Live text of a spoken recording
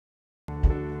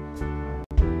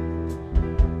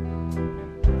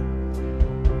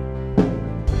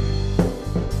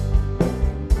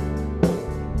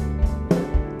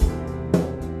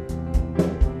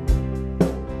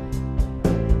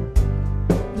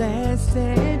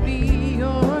Blessed be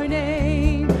your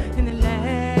name in the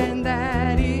land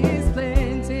that is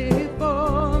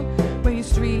plentiful, where your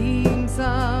streams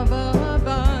of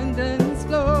abundance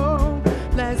flow.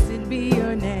 Blessed be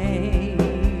your name.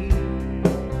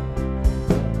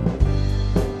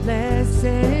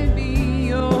 Blessed be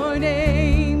your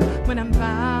name when I'm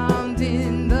found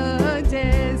in the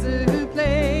desert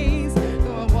place.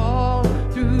 Though I walk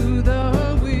through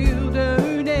the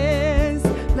wilderness,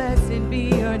 blessed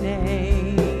be your name.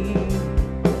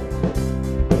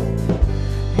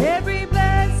 Every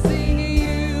blessing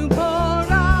you pour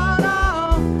out,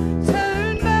 I'll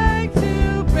turn back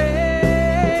to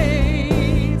praise.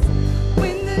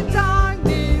 When the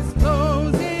darkness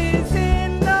closes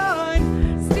in, Lord,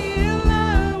 still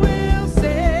I will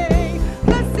say,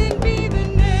 blessed be the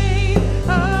name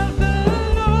of the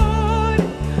Lord.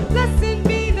 Blessed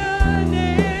be the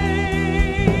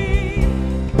name.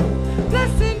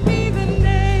 Blessed be the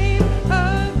name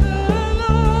of the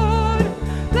Lord.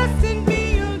 Blessed be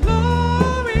your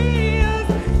glorious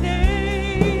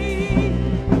name.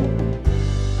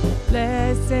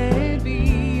 Blessed be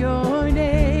your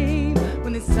name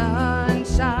when the sun's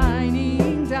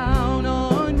shining down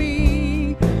on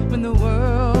me, when the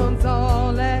world's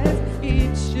all as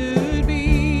it should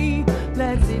be.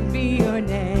 Blessed be your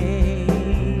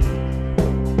name.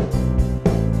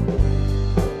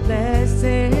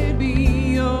 Blessed be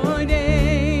your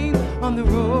name on the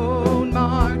road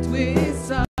marked with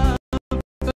suffering.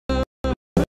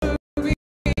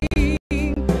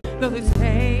 Though there's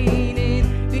pain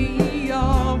in the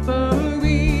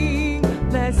offering,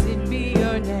 blessed be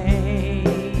your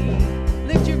name.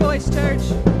 Lift your voice, church.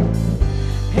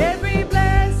 Every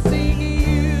blessing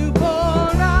you pour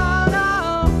out,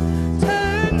 I'll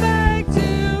turn back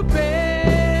to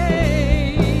praise.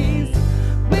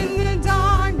 When the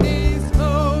darkness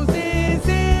closes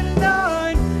in,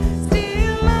 Lord,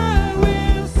 still I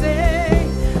will say,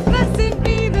 blessed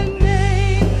be the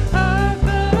name of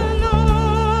the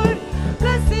Lord.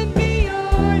 Blessed be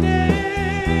your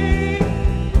name.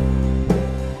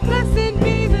 Blessed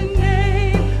be the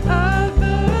name of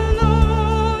the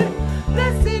Lord.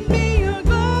 Blessed be your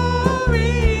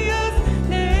glorious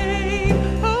name.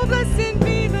 Oh, blessed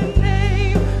be the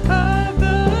name of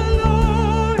the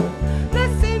Lord.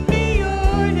 Blessed be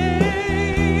your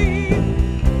name.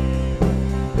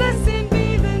 Blessed be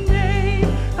the name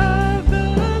of the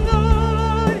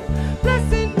Lord.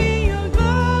 Blessed be your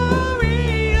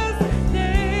glorious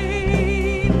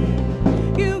name.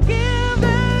 You give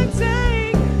and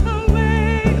take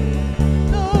away,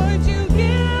 Lord, you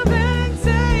give and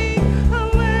take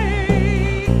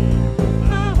away.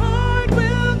 My heart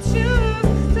will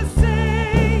choose to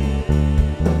say,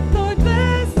 Lord,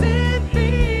 blessed be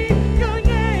your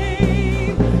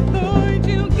name. Lord,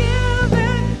 you give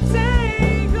and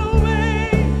take away.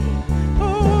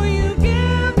 Oh, you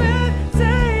give and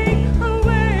take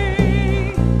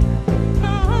away.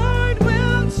 My heart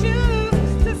will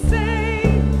choose to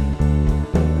say,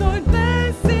 Lord,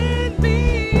 blessed be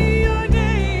your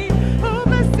name. Oh,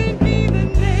 blessed be the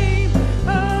name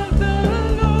of the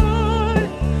Lord.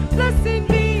 Blessed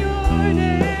be your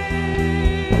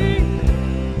name.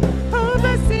 Oh,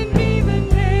 blessed be the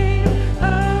name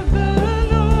of the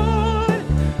Lord.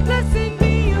 Blessed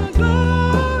be your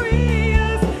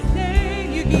glorious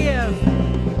name. You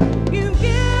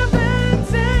give and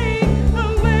take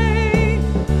away.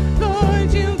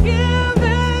 Lord, you give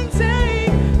and take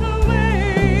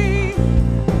away.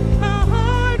 My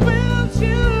heart will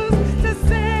choose to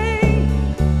say,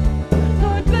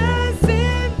 Lord,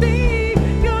 blessed be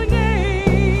your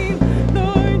name.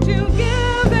 Lord, you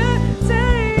give and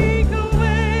take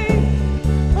away.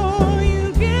 Oh,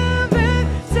 you give and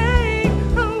take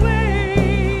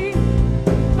away.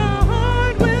 My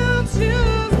heart will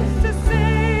choose to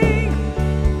say,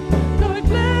 Lord,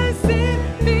 blessed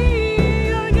be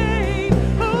your name.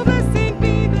 Oh, blessed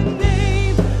be the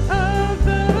name of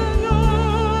the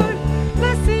Lord.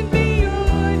 Blessed be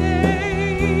your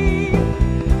name.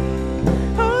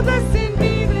 Oh, blessed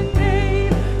be the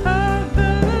name of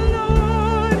the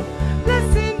Lord.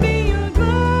 Blessed be your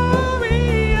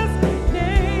glorious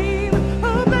name.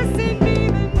 Oh, blessed be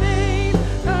the name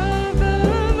of the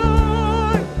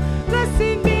Lord.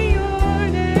 Blessed be your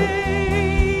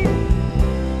name.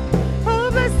 Oh,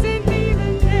 blessed be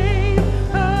the name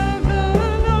of the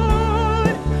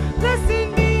Lord. Blessed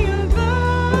be your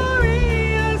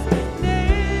glorious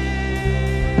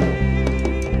name.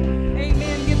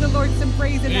 Amen. Give the Lord some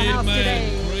praise in the house today.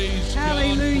 Praise God.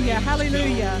 Hallelujah. Praise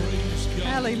Hallelujah. God. Praise God.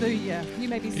 Hallelujah. You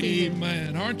may be seated.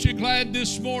 Amen. Aren't you glad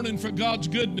this morning for God's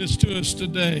goodness to us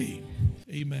today?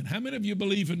 Amen. How many of you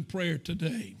believe in prayer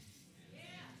today?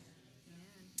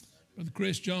 Brother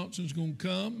Chris Johnson's going to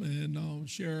come and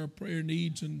share our prayer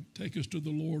needs and take us to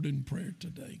the Lord in prayer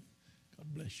today. God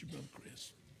bless you, Brother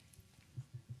Chris.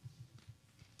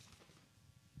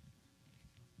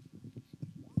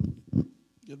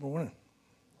 Good morning.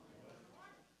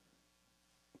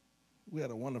 We had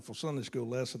a wonderful Sunday school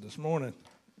lesson this morning.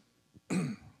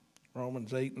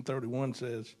 Romans 8:31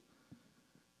 says,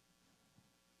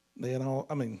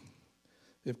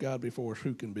 if God be for us,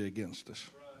 who can be against us?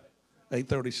 Right.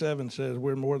 8:37 says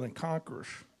we're more than conquerors.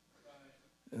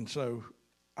 Right. And so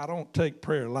I don't take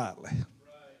prayer lightly.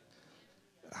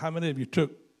 Right. How many of you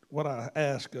took what I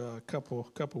asked a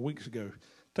couple weeks ago?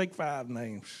 Take 5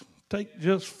 names. Take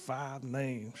just 5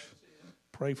 names.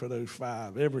 Pray for those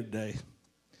 5 every day.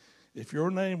 If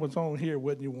your name was on here,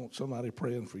 wouldn't you want somebody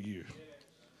praying for you?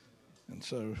 And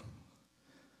so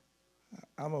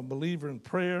I'm a believer in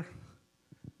prayer.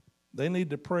 They need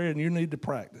to pray and you need to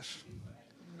practice.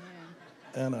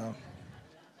 Amen.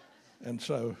 And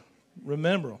so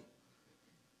remember them.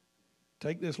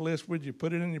 Take this list with you.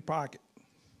 Put it in your pocket.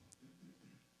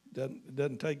 It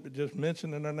doesn't take but just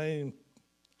mentioning their name.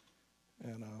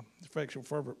 And effectual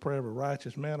fervent prayer of a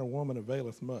righteous man or woman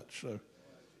availeth much.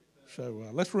 So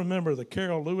let's remember the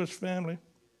Carol Lewis family.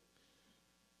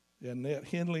 Annette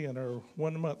Henley and her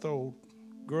 1-month-old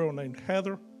girl named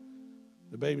Heather.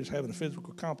 The baby's having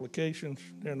physical complications.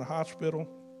 They're in the hospital.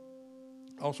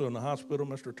 Also in the hospital,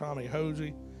 Mr. Tommy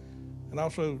Hosey. And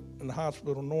also in the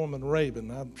hospital, Norman Rabin.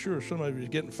 I'm sure some of you are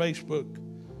getting Facebook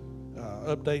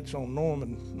updates on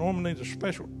Norman. Norman needs a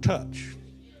special touch.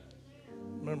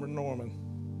 Remember Norman.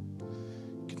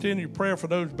 Continue prayer for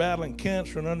those battling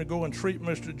cancer and undergoing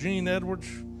treatment. Mr. Gene Edwards,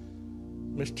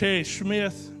 Miss Terry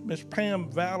Smith, Miss Pam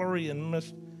Valerie, and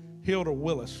Miss Hilda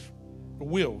Wills.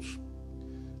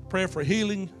 Prayer for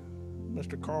healing,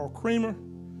 Mr. Carl Creamer,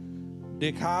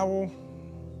 Dick Howell,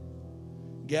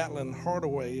 Gatlin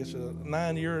Hardaway. It's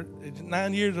 9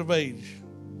 years of age.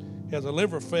 He has a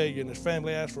liver failure, and his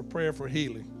family asked for prayer for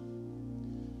healing.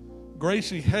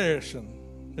 Gracie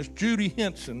Harrison, Miss Judy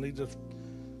Henson needs a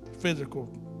physical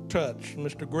touch.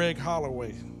 Mr. Greg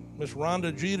Holloway, Miss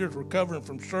Rhonda Jeter's recovering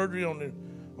from surgery on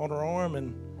her arm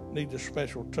and needs a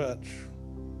special touch.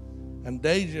 And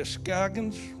Deja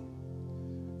Scoggins,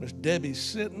 Miss Debbie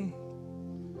Sitton,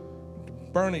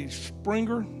 Bernie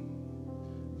Springer,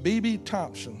 B.B.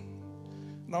 Thompson.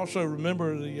 And also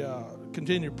remember the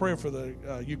continued prayer for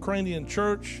the Ukrainian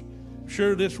church.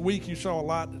 Sure, this week you saw a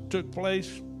lot that took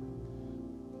place.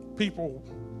 People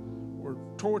were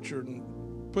tortured and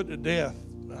put to death,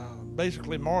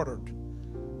 basically martyred.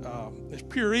 It's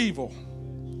pure evil.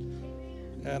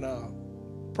 And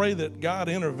pray that God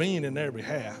intervene in their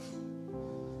behalf.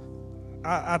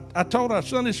 I told our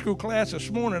Sunday school class this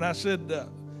morning, I said,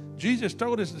 Jesus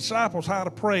told his disciples how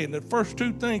to pray. And the first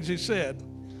 2 things he said,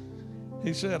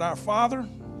 our Father,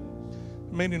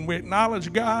 meaning we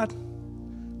acknowledge God,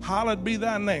 hallowed be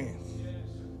thy name.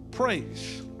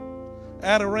 Praise,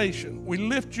 adoration. We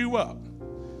lift you up.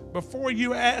 Before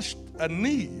you ask a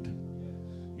need,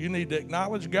 you need to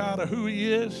acknowledge God of who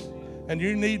he is, and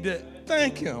you need to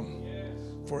thank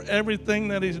him for everything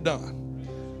that he's done.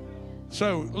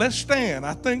 So let's stand.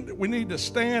 I think that we need to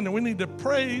stand and we need to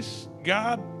praise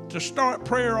God to start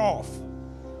prayer off.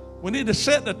 We need to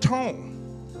set the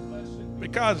tone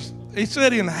because he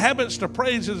said he inhabits the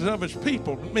praises of his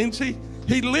people. It means he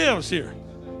lives here.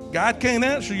 God can't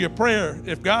answer your prayer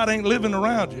if God ain't living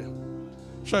around you.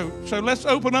 So let's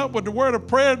open up with the word of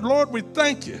prayer. Lord, we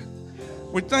thank you.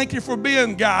 We thank you for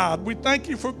being God. We thank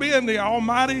you for being the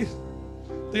Almighty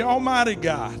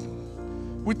God.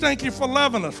 We thank you for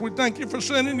loving us. We thank you for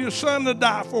sending your Son to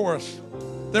die for us,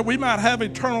 that we might have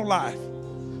eternal life.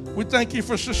 We thank you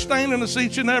for sustaining us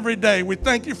each and every day. We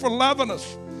thank you for loving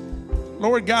us.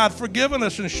 Lord God, forgiving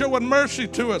us and showing mercy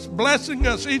to us, blessing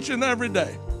us each and every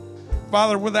day.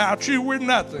 Father, without you, we're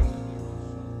nothing.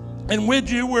 And with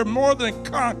you, we're more than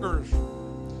conquerors.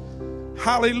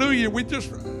 Hallelujah. We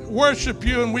just worship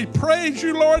you and we praise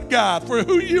you, Lord God, for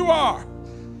who you are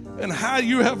and how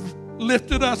you have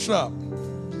lifted us up.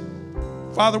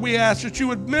 Father, we ask that you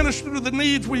would minister to the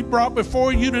needs we brought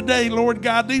before you today, Lord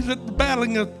God. These that are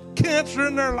battling a cancer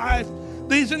in their life,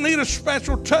 these that need a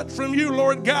special touch from you,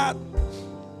 Lord God.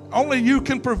 Only you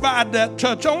can provide that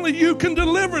touch. Only you can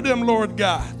deliver them, Lord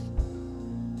God.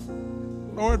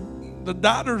 Lord, the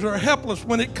doctors are helpless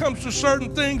when it comes to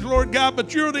certain things, Lord God,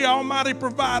 but you're the almighty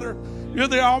provider. You're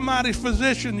the almighty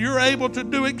physician. You're able to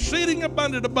do exceeding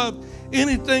abundant above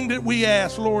anything that we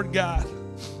ask, Lord God.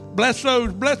 Bless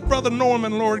those. Bless Brother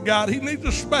Norman, Lord God. He needs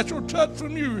a special touch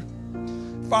from you.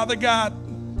 Father God,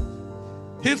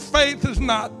 his faith has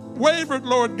not wavered,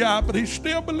 Lord God, but he's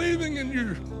still believing in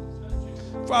you.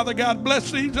 Father God,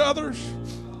 bless these others.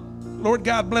 Lord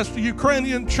God, bless the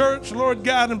Ukrainian church, Lord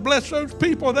God, and bless those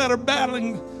people that are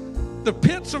battling the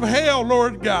pits of hell,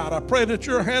 Lord God. I pray that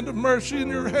your hand of mercy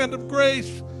and your hand of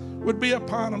grace would be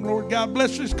upon them, Lord God.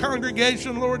 Bless this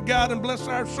congregation, Lord God, and bless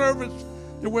our service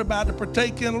that we're about to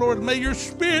partake in, Lord. May your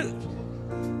spirit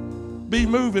be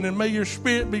moving and may your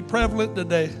spirit be prevalent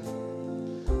today.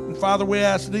 And Father, we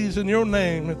ask these in your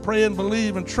name and pray and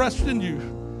believe and trust in you.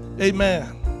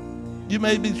 Amen. You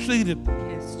may be seated.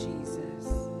 Yes, Jesus.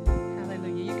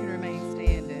 Hallelujah. You can remain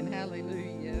standing.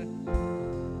 Hallelujah.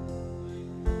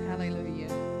 Hallelujah.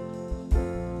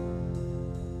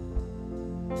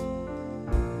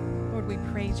 Lord, we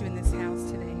praise you in this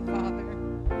house today, Father.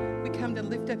 We come to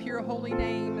lift up your holy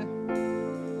name.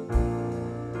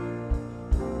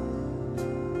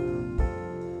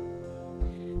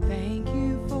 Thank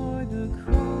you for the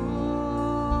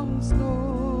cross,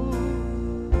 Lord.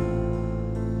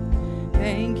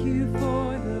 Thank you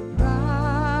for the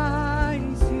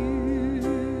price you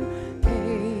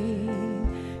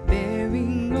paid,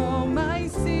 bearing all my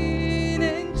sin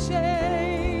and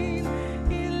shame.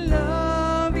 In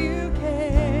love you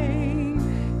came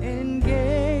and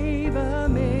gave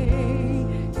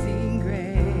amazing grace.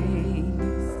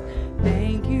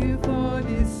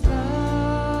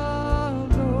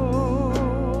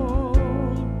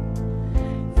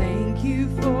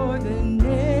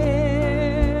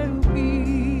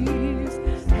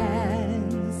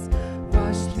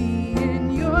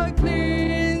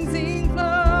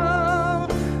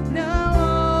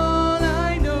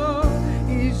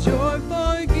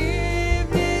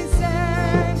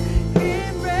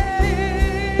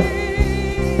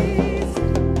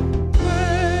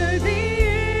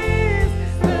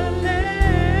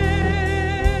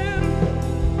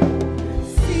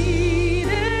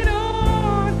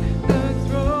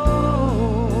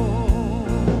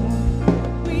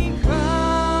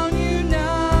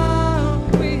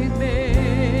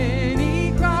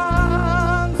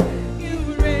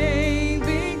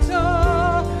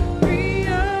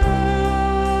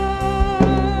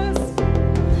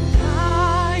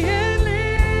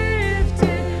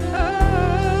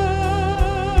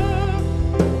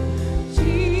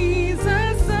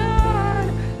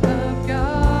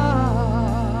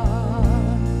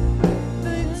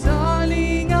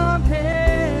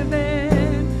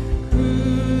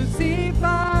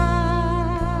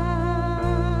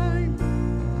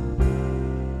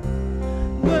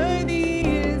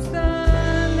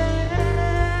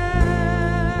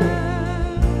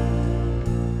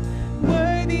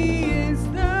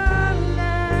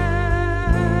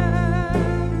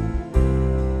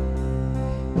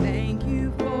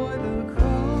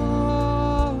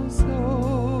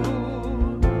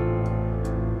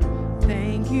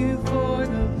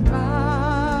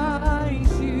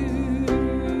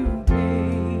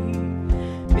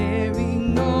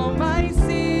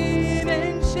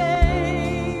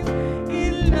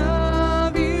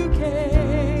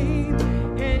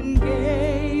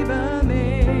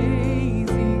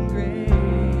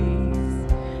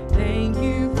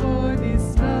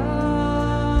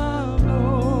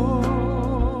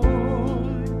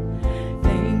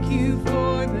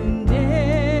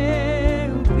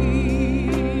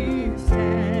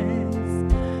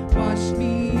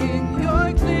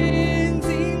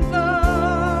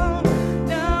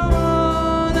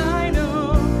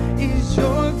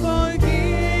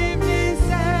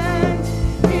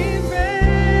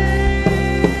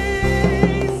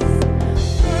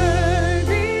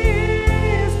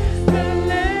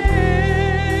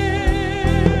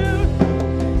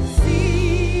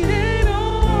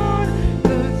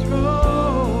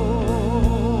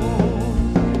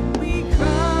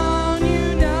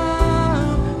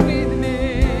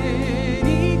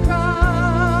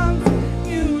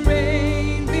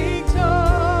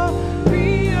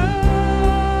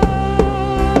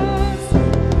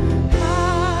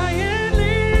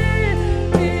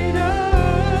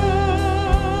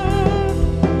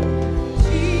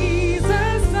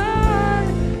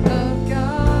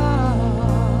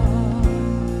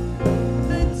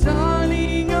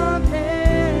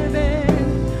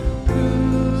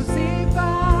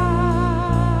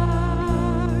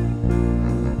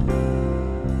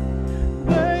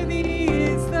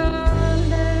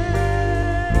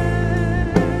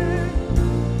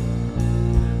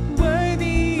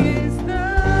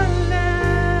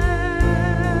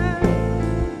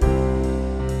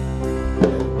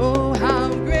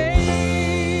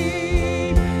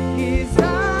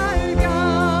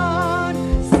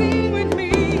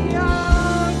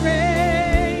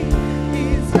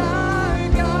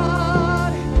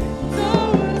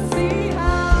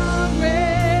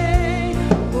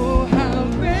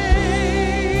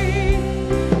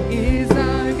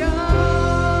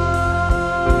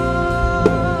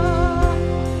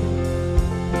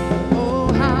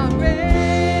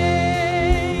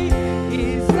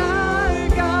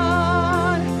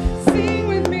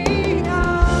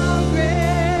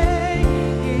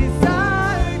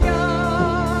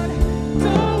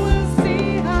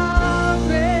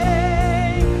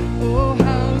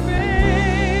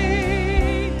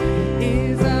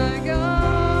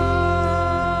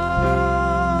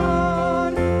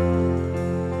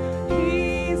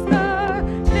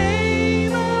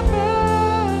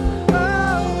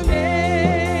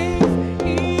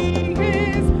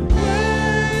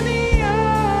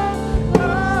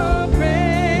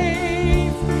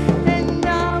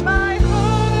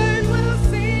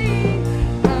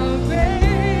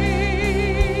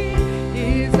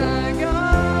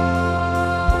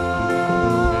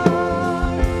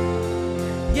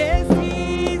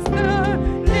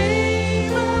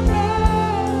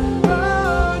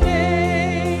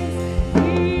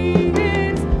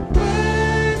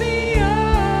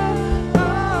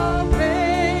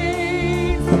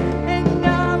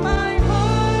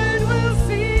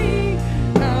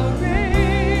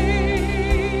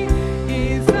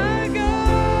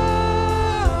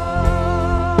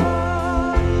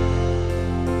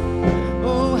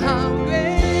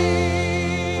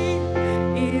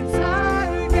 is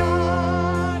our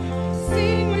God.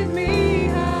 Sing with me,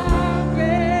 how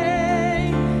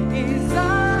great is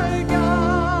our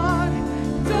God.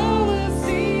 So we'll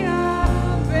see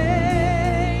how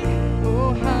great,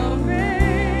 oh how great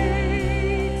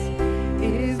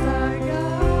is our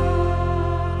God.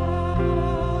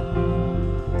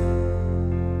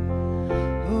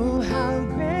 Oh how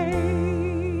great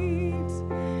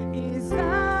is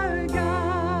our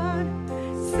God.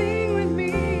 Sing with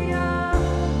me, how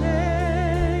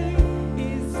great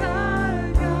is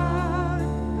our God.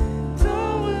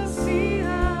 So we'll see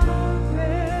how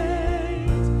great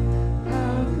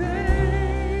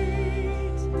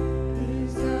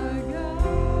is our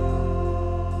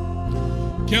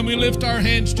God. Can we lift our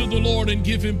hands to the Lord and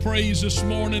give Him praise this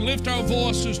morning? Lift our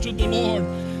voices to the Lord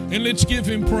and let's give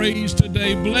Him praise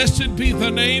today. Blessed be the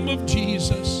name of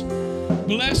Jesus.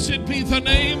 Blessed be the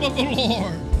name of the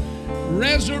Lord.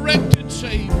 Resurrected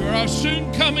Savior, our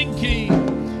soon coming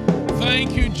King.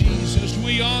 Thank you, Jesus.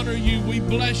 We honor you. We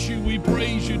bless you. We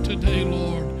praise you today,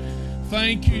 Lord.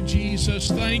 Thank you, Jesus.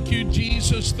 Thank you,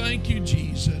 Jesus. Thank you,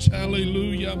 Jesus.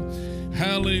 Hallelujah.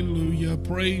 Hallelujah.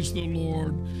 Praise the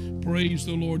Lord. Praise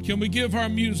the Lord. Can we give our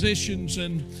musicians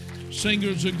and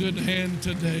singers a good hand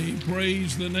today?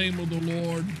 Praise the name of the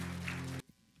Lord.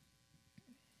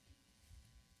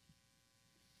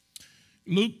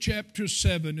 Luke chapter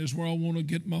 7 is where I want to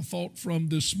get my thought from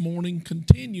this morning,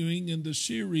 continuing in the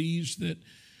series that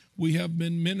we have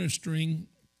been ministering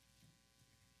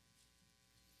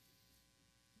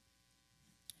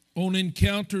on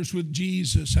encounters with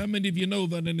Jesus. How many of you know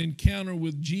that an encounter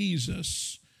with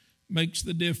Jesus makes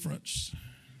the difference?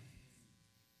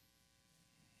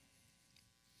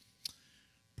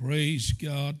 Praise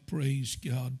God, praise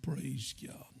God, praise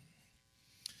God.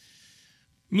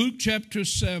 Luke chapter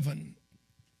 7.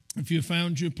 If you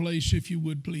found your place, if you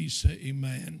would please say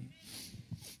amen.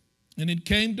 And it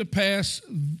came to pass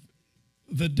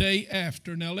the day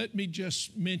after. Now let me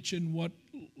just mention what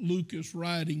Luke is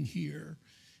writing here.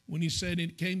 When he said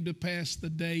it came to pass the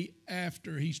day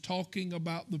after, he's talking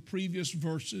about the previous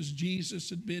verses. Jesus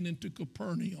had been into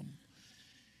Capernaum.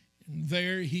 And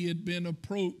there he had been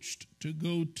approached to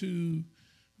go to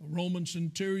a Roman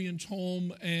centurion's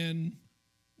home and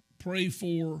pray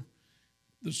for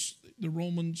the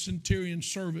Roman centurion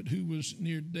servant who was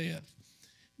near death.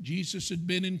 Jesus had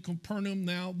been in Capernaum.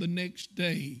 Now the next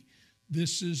day,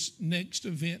 next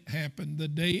event happened. The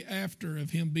day after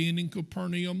of him being in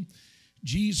Capernaum,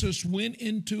 Jesus went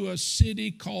into a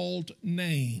city called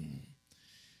Nain.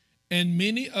 And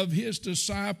many of his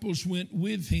disciples went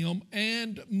with him,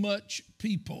 and much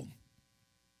people.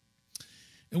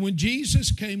 And when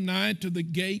Jesus came nigh to the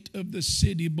gate of the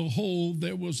city, behold,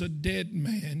 there was a dead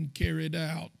man carried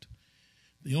out,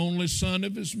 the only son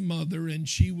of his mother, and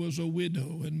she was a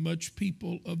widow, and much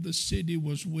people of the city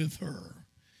was with her.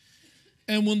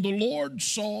 And when the Lord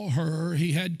saw her,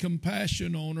 he had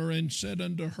compassion on her, and said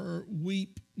unto her,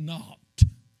 Weep not.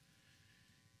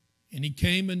 And he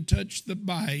came and touched the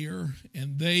bier,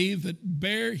 and they that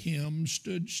bare him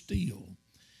stood still.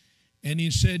 And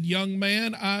he said, Young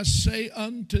man, I say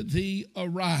unto thee,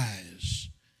 arise.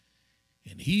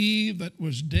 And he that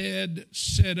was dead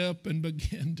sat up and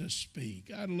began to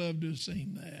speak. I'd love to have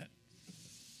seen that.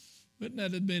 Wouldn't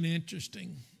that have been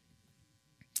interesting?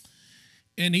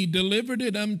 And he delivered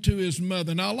it unto his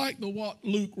mother. And I like what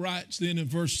Luke writes then in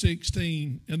verse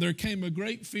 16. And there came a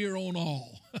great fear on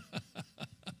all.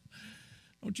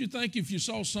 Don't you think if you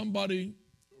saw somebody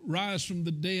rise from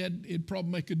the dead, it'd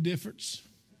probably make a difference?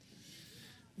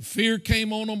 Fear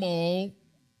came on them all,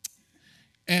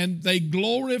 and they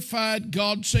glorified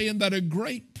God, saying that a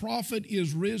great prophet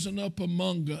is risen up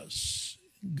among us.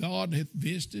 God hath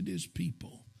visited his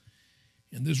people.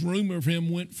 And this rumor of him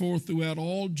went forth throughout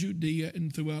all Judea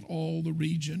and throughout all the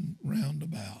region round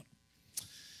about.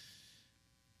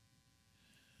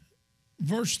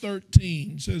 Verse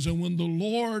 13 says, And when the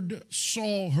Lord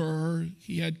saw her,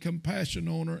 he had compassion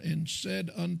on her, and said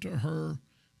unto her,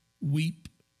 Weep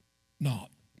not.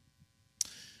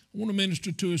 I want to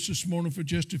minister to us this morning for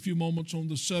just a few moments on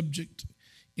the subject,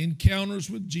 encounters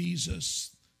with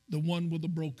Jesus, the one with a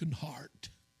broken heart.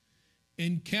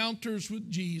 Encounters with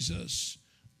Jesus,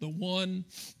 the one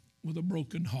with a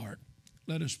broken heart.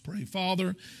 Let us pray.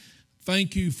 Father,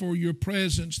 thank you for your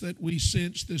presence that we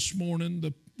sense this morning,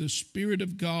 the Spirit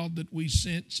of God that we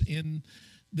sense in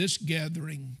this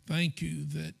gathering. Thank you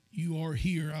that you are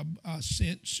here. I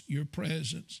sense your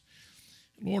presence.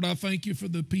 Lord, I thank you for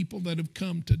the people that have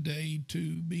come today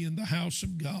to be in the house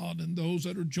of God and those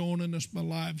that are joining us by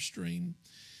live stream.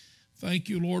 Thank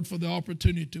you, Lord, for the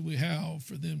opportunity we have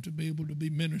for them to be able to be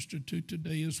ministered to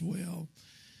today as well.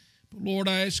 Lord,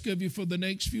 I ask of you for the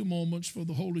next few moments for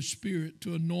the Holy Spirit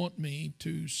to anoint me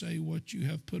to say what you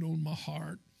have put on my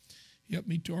heart. Help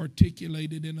me to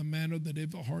articulate it in a manner that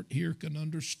every heart here can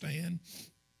understand,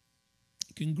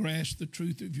 can grasp the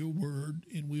truth of your word,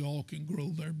 and we all can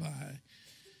grow thereby.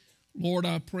 Lord,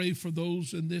 I pray for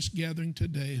those in this gathering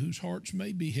today whose hearts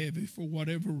may be heavy for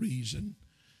whatever reason.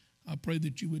 I pray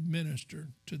that you would minister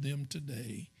to them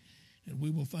today. And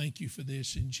we will thank you for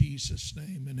this in Jesus'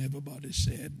 name. And everybody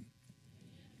said,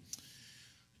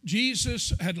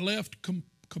 Jesus had left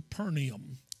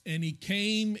Capernaum, and he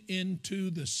came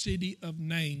into the city of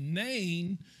Nain.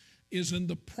 Nain is in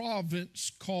the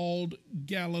province called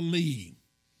Galilee.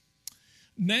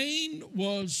 Nain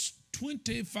was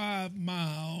 25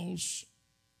 miles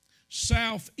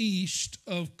southeast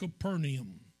of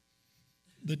Capernaum.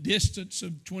 The distance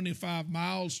of 25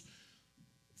 miles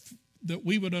that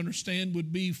we would understand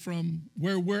would be from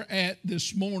where we're at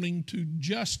this morning to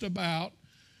just about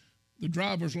the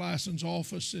driver's license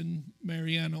office in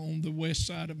Marianna on the west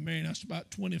side of Marianna. That's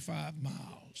about 25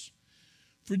 miles.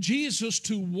 For Jesus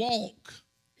to walk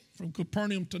from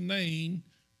Capernaum to Nain,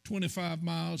 25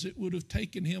 miles, it would have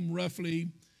taken him roughly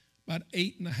about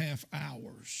 8.5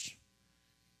 hours.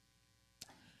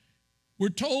 We're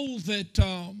told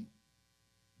that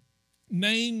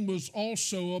Nain was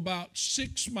also about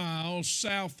 6 miles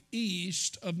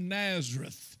southeast of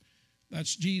Nazareth.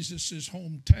 That's Jesus'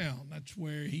 hometown. That's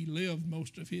where he lived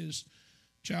most of his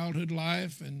childhood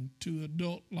life and to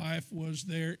adult life was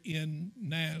there in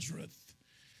Nazareth.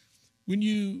 When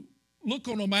you look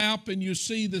on a map and you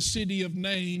see the city of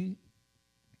Nain,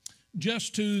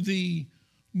 just to the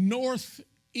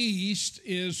northeast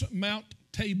is Mount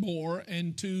Tabor,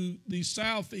 and to the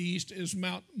southeast is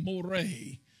Mount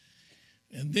Moreh.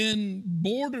 And then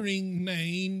bordering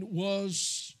Nain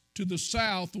was, to the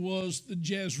south, was the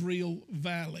Jezreel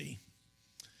Valley.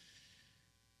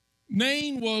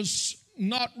 Nain was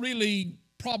not really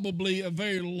probably a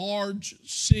very large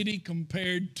city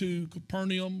compared to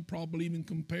Capernaum, probably even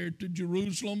compared to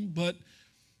Jerusalem, but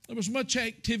there was much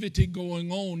activity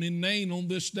going on in Nain on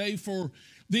this day. For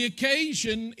the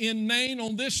occasion in Nain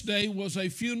on this day was a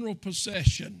funeral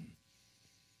procession.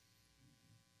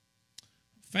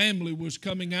 Family was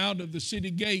coming out of the city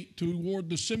gate toward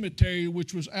the cemetery,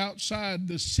 which was outside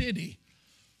the city.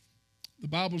 The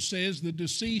Bible says the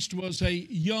deceased was a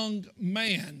young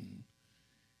man.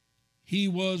 He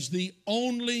was the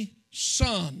only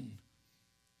son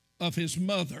of his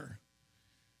mother.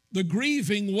 The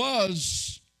grieving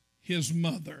was his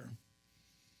mother.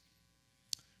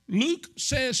 Luke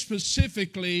says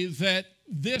specifically that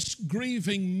this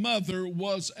grieving mother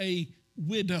was a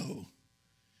widow.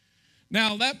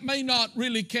 Now, that may not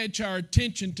really catch our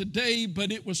attention today,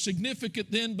 but it was significant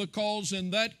then because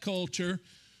in that culture,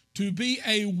 to be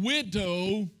a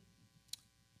widow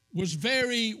was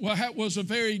a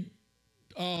very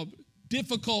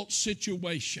difficult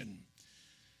situation,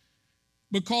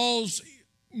 because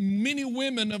many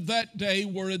women of that day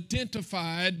were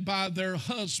identified by their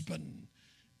husband,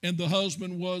 and the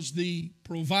husband was the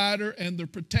provider and the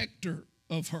protector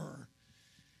of her.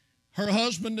 Her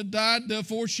husband had died,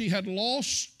 therefore she had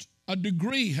lost a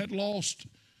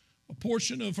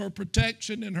portion of her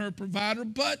protection and her provider,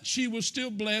 but she was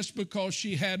still blessed because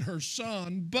she had her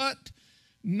son. But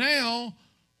now,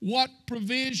 what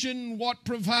provision, what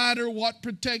provider, what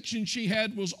protection she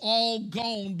had was all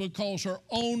gone because her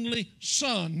only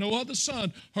son, no other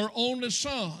son, her only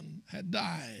son had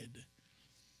died.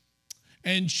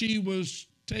 And she was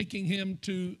taking him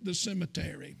to the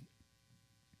cemetery.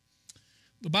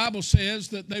 The Bible says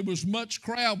that there was much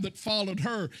crowd that followed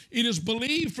her. It is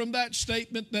believed from that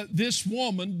statement that this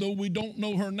woman, though we don't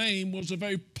know her name, was a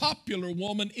very popular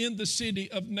woman in the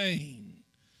city of Nain.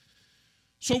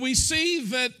 So we see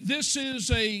that this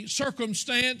is a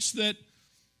circumstance that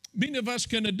many of us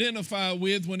can identify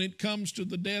with when it comes to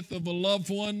the death of a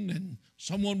loved one and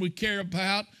someone we care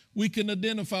about. We can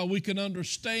identify, we can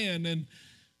understand. And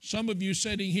some of you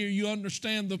sitting here, you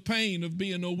understand the pain of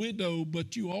being a widow,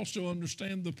 but you also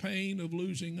understand the pain of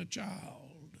losing a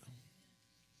child.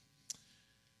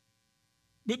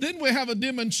 But then we have a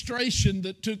demonstration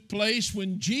that took place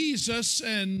when Jesus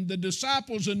and the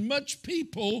disciples and much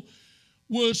people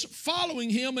was following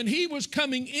him, and he was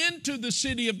coming into the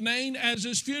city of Nain as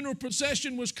his funeral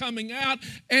procession was coming out,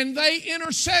 and they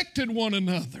intersected one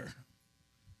another.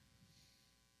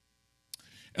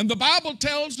 And the Bible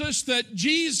tells us that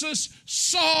Jesus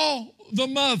saw the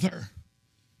mother.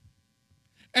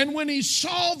 And when he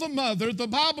saw the mother, the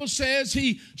Bible says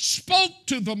he spoke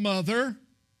to the mother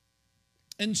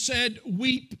and said,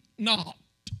 "Weep not."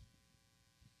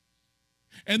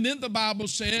 And then the Bible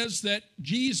says that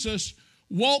Jesus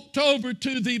walked over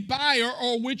to the bier,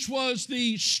 or which was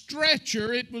the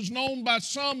stretcher. It was known by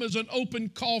some as an open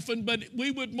coffin, but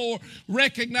we would more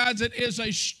recognize it as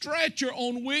a stretcher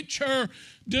on which her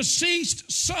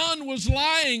deceased son was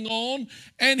lying on.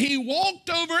 And he walked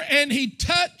over and he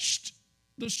touched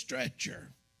the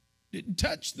stretcher. Didn't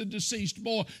touch the deceased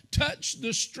boy, touched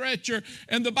the stretcher.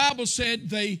 And the Bible said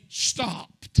they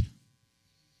stopped.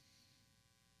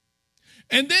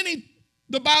 And then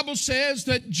the Bible says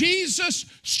that Jesus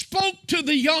spoke to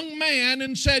the young man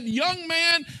and said, "Young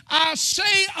man, I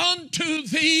say unto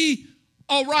thee,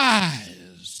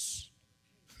 arise."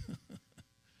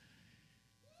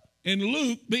 And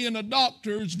Luke, being a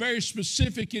doctor, is very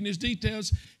specific in his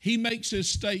details. He makes his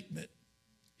statement.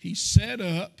 He sat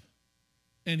up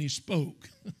and he spoke.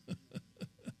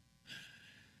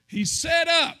 He sat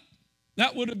up.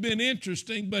 That would have been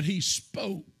interesting, but he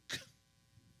spoke.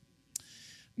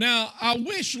 Now, I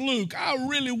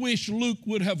really wish Luke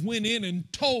would have went in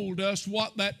and told us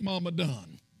what that mama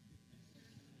done.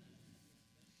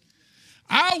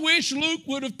 I wish Luke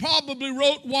would have probably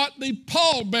wrote what the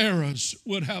pallbearers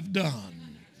would have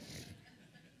done.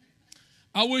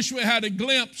 I wish we had a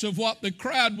glimpse of what the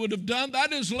crowd would have done.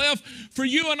 That is left for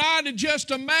you and I to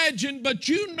just imagine, but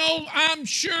you know, I'm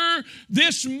sure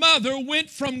this mother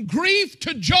went from grief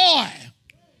to joy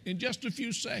in just a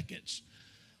few seconds.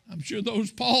 I'm sure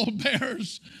those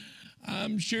pallbearers,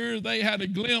 I'm sure they had a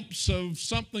glimpse of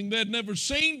something they'd never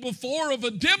seen before, of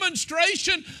a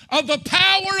demonstration of the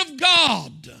power of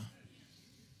God.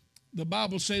 The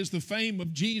Bible says the fame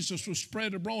of Jesus was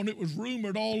spread abroad. It was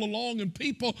rumored all along, and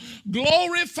people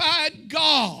glorified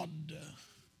God.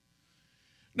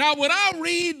 Now, when I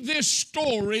read this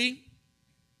story,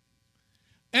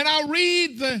 and I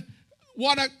read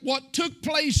what took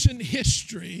place in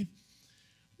history,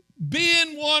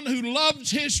 being one who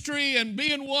loves history and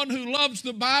being one who loves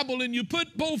the Bible, and you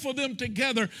put both of them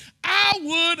together, I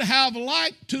would have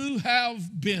liked to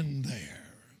have been there.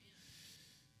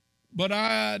 But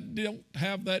I don't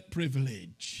have that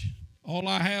privilege. All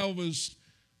I have is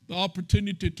the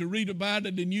opportunity to read about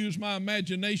it and use my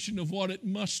imagination of what it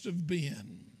must have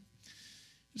been.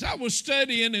 As I was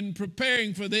studying and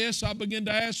preparing for this, I began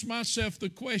to ask myself the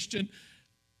question,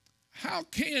 how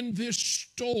can this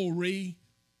story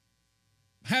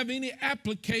have any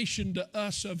application to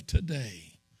us of today?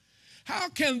 How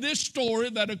can this story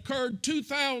that occurred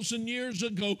 2,000 years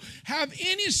ago have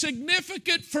any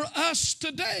significance for us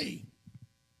today?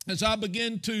 As I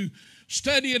began to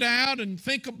study it out and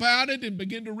think about it and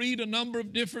begin to read a number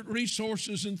of different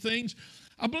resources and things,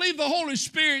 I believe the Holy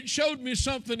Spirit showed me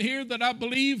something here that I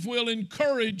believe will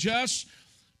encourage us,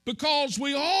 because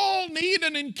we all need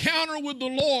an encounter with the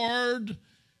Lord,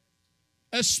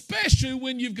 especially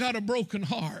when you've got a broken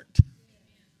heart.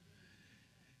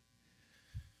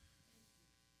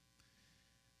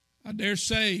 I dare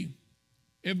say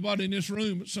everybody in this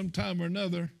room at some time or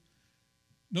another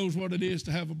knows what it is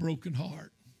to have a broken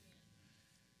heart.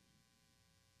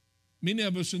 Many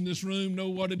of us in this room know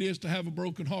what it is to have a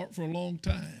broken heart for a long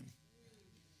time.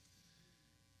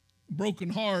 A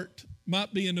broken heart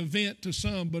might be an event to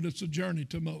some, but it's a journey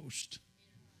to most.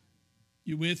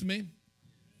 You with me?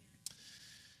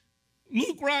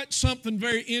 Luke writes something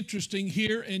very interesting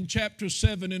here in chapter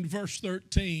 7 and verse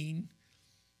 13.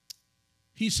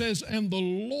 He says, "And the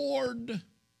Lord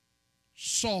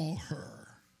saw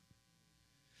her.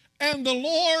 And the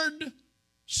Lord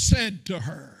said to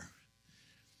her."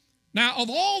 Now, of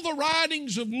all the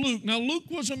writings of Luke, now Luke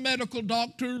was a medical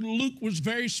doctor. Luke was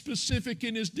very specific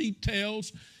in his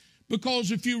details, because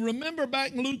if you remember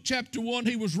back in Luke chapter 1,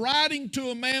 he was writing to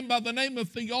a man by the name of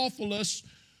Theophilus,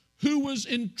 who was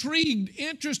intrigued,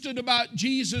 interested about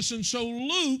Jesus. And so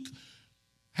Luke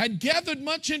had gathered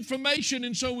much information,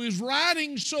 and so he was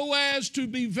writing so as to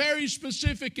be very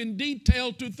specific and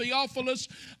detailed to Theophilus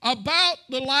about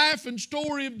the life and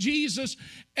story of Jesus.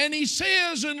 And he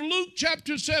says in Luke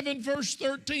chapter 7, verse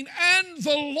 13, "And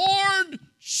the Lord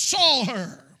saw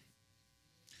her."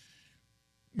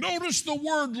 Notice the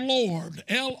word Lord,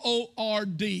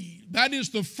 L-O-R-D. That is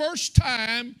the first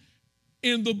time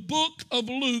in the book of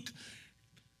Luke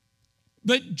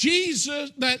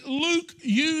that Luke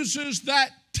uses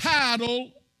that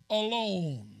title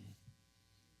alone.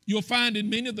 You'll find in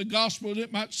many of the Gospels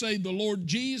it might say the Lord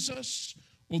Jesus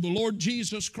or the Lord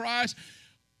Jesus Christ.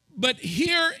 But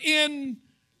here in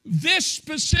this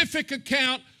specific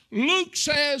account, Luke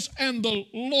says, "And the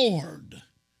Lord."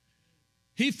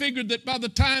 He figured that by the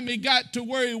time he got to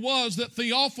where he was, that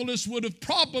Theophilus would have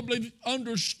probably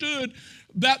understood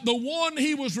that the one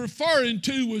he was referring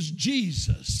to was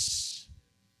Jesus.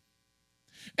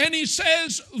 and he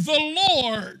says, the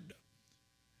Lord.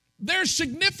 They're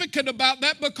significant about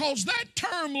that because that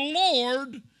term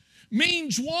Lord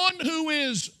means one who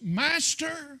is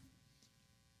master,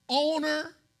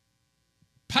 owner,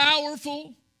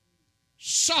 powerful,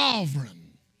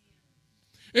 sovereign.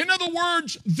 In other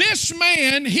words, this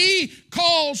man he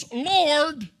calls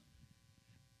Lord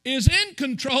is in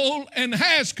control and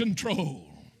has control.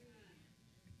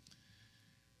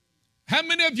 How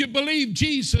many of you believe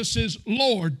Jesus is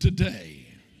Lord today?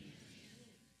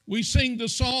 We sing the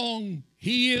song,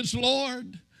 He is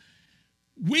Lord.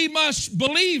 We must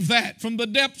believe that from the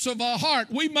depths of our heart.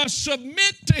 We must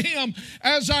submit to Him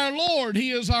as our Lord.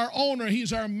 He is our owner.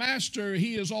 He's our master.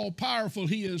 He is all-powerful.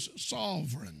 He is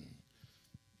sovereign.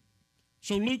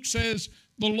 So Luke says,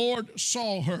 the Lord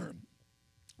saw her.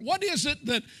 What is it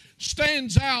that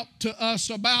stands out to us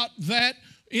about that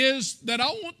is that I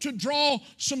want to draw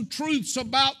some truths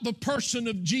about the person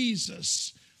of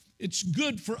Jesus. It's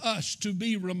good for us to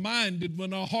be reminded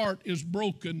when our heart is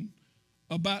broken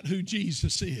about who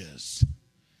Jesus is.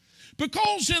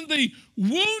 Because in the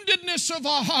woundedness of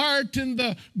our heart and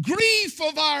the grief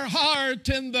of our heart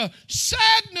and the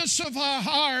sadness of our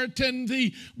heart and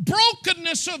the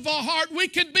brokenness of our heart, we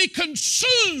can be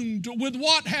consumed with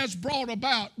what has brought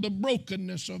about the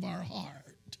brokenness of our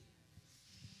heart.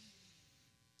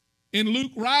 In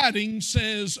Luke writing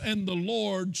says, and the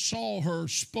Lord saw her,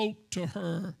 spoke to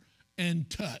her, and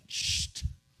touched.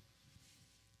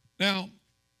 Now,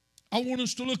 I want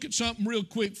us to look at something real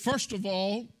quick. First of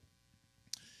all,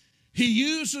 he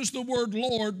uses the word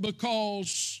Lord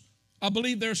because I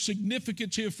believe there's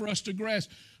significance here for us to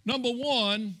grasp. Number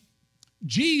one,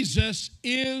 Jesus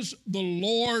is the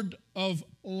Lord of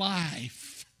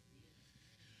life.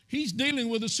 He's dealing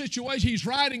with a situation. He's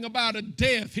writing about a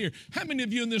death here. How many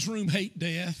of you in this room hate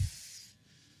death?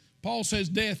 Paul says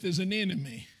death is an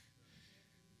enemy.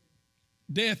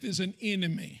 Death is an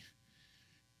enemy.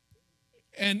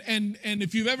 And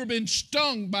if you've ever been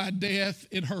stung by death,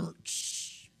 it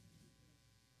hurts.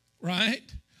 Right?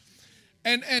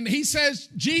 And he says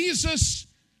Jesus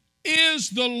is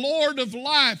the Lord of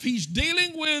life. He's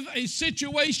dealing with a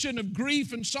situation of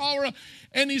grief and sorrow.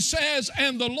 And he says,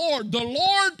 and the Lord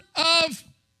of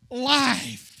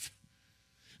life.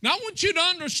 Now I want you to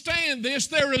understand this.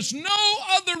 There is no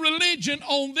other religion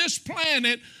on this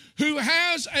planet who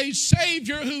has a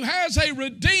Savior, who has a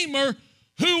Redeemer,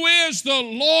 who is the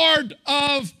Lord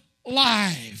of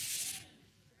life.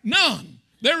 None.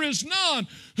 There is none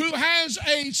who has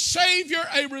a Savior,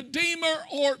 a Redeemer,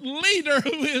 or leader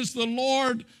who is the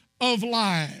Lord of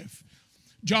life.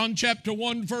 John chapter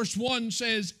 1 verse 1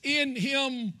 says, in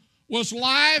Him was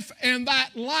life, and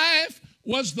that life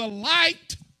was the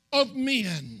light of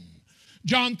men.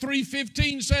 John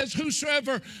 3:15 says,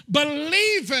 whosoever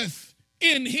believeth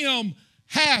in Him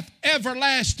hath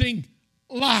everlasting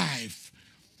life.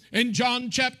 In John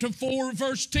chapter 4,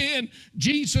 verse 10,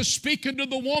 Jesus speaking to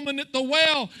the woman at the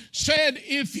well said,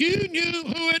 if you knew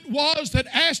who it was that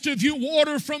asked of you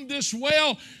water from this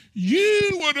well,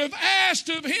 you would have asked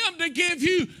of Him to give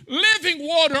you living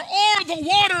water or the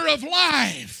water of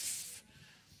life.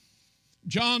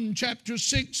 John chapter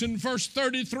 6 and verse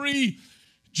 33,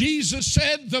 Jesus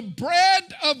said, the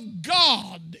bread of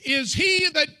God is He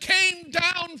that came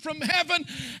down from heaven,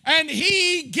 and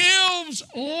He gives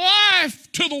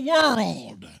life to the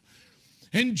world.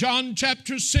 In John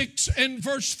chapter 6 and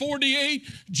verse 48,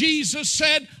 Jesus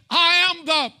said, I am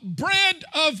the bread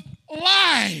of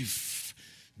life.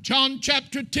 John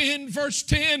chapter 10 verse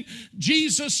 10,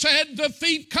 Jesus said, the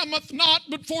thief cometh not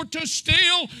but for to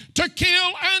steal, to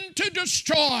kill, and to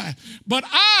destroy. But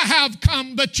I have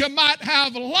come that you might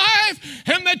have life,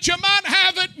 and that you might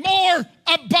have it more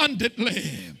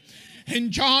abundantly.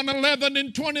 In John 11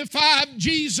 and 25,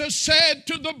 Jesus said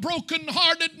to the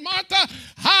brokenhearted Martha,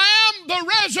 I am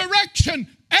the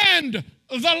resurrection and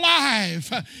the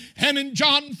life. And in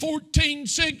John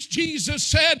 14:6, Jesus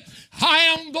said, I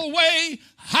am the way,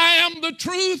 I am the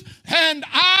truth, and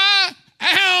I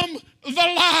am the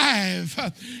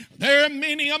life. There are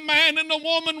many a man and a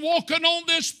woman walking on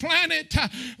this planet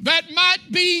that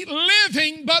might be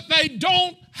living, but they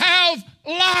don't have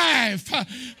life.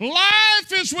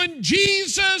 Life is when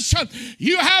Jesus,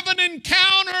 you have an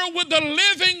encounter with the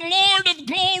living Lord of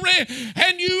glory,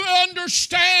 and you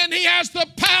understand He has the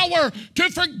power to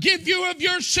forgive you of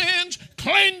your sins,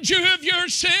 cleanse you of your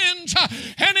sins,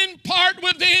 and impart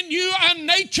within you a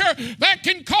nature that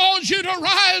can cause you to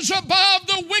rise above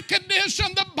the wickedness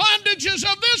and the bondages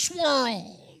of this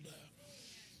world.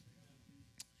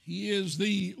 He is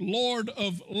the Lord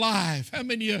of life. How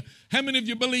many of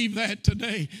you believe that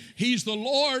today? He's the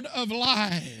Lord of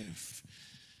life.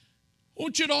 I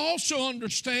want you to also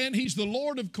understand He's the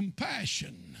Lord of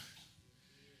compassion.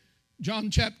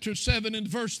 John chapter 7 and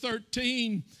verse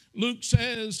 13, Luke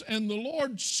says, and the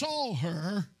Lord saw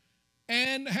her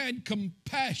and had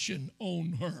compassion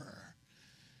on her.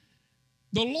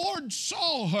 The Lord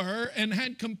saw her and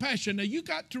had compassion. Now you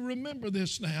got to remember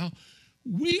this now.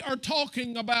 We are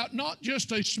talking about not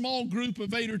just a small group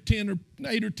of 8 or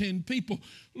 10 people.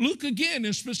 Luke again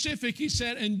is specific. He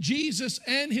said, and Jesus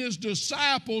and his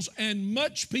disciples and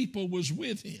much people was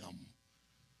with him.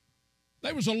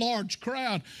 There was a large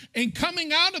crowd. And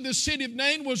coming out of the city of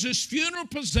Nain was this funeral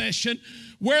procession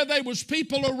where there was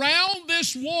people around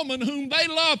this woman whom they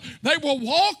loved. They were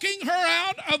walking her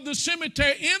out of the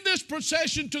cemetery in this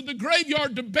procession to the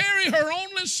graveyard to bury her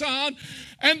only son.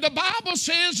 And the Bible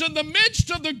says in the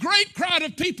midst of the great crowd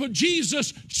of people,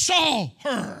 Jesus saw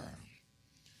her.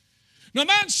 Now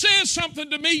that says something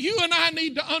to me. You and I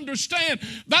need to understand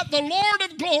that the Lord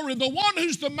of glory, the one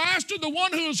who's the master, the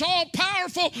one who is all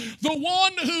powerful, the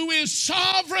one who is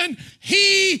sovereign,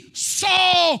 He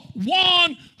saw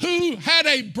one who had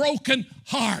a broken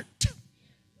heart.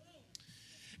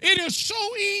 It is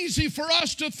so easy for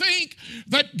us to think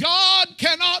that God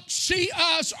cannot see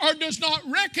us or does not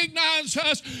recognize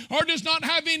us or does not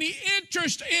have any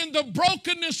interest in the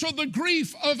brokenness or the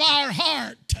grief of our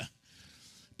heart.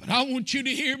 But I want you to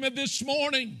hear me this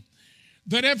morning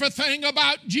that everything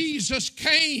about Jesus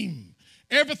came.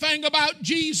 Everything about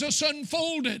Jesus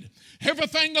unfolded.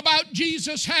 Everything about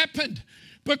Jesus happened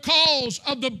because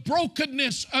of the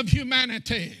brokenness of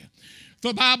humanity.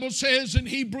 The Bible says in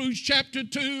Hebrews chapter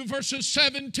 2 verses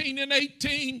 17 and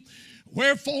 18,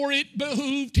 wherefore it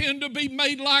behooved him to be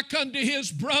made like unto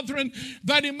his brethren,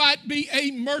 that he might be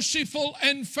a merciful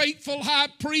and faithful high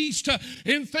priest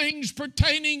in things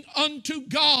pertaining unto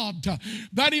God,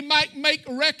 that he might make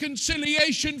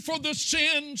reconciliation for the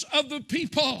sins of the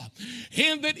people.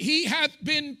 In that he hath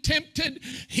been tempted,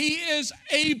 he is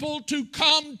able to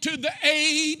come to the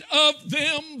aid of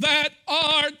them that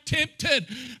are tempted.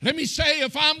 Let me say,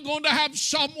 if I'm going to have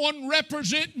someone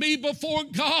represent me before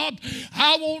God,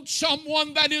 I want someone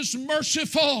that is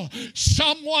merciful,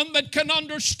 someone that can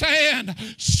understand,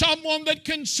 someone that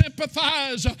can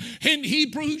sympathize. In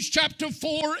Hebrews chapter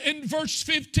 4 and verse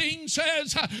 15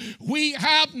 says, we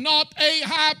have not a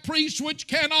high priest which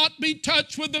cannot be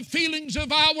touched with the feelings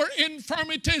of our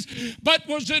infirmities, but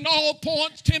was in all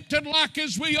points tempted like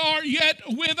as we are, yet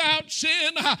without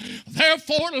sin.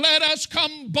 Therefore let us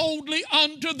come boldly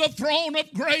unto the throne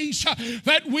of grace,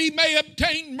 that we may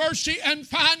obtain mercy and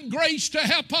find grace to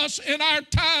help us in our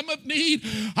time of need.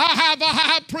 I have a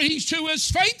high priest who is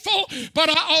faithful, but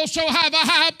I also have a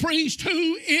high priest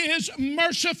who is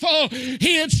merciful.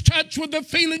 He is touched with the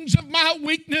feelings of my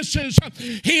weaknesses.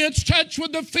 He is touched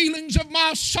with the feelings of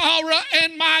my sorrow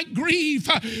and my grief.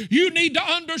 You need to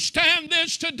understand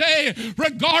this today.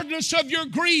 Regardless of your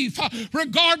grief,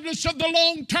 regardless of the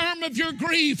long term of your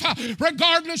grief,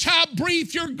 regardless how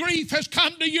brief your grief has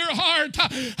come to your heart,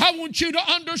 I want you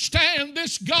to understand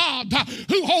this God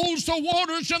who holds the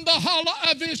waters in the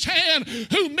hollow of his hand,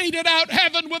 who meted out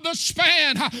heaven with a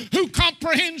span, who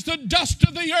comprehends the dust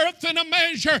of the earth in a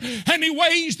measure, and he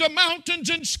weighs the mountains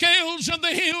in scales and the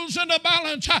hills in a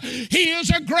balance. He is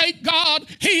a great God.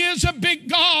 He is a big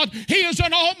God. He is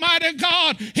an almighty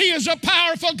God. He is a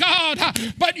powerful God.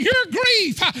 But your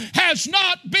grief has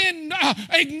not been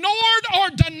ignored or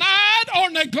denied or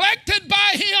neglected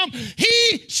by him.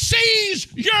 He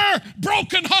sees your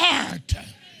broken heart.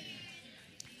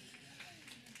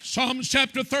 Psalms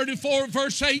chapter 34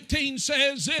 verse 18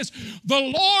 says this, the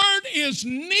Lord is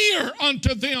near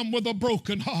unto them with a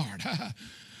broken heart.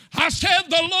 I said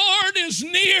the Lord is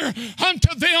near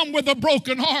unto them with a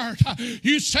broken heart.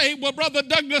 You say, well, Brother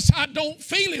Douglas, I don't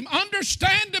feel him.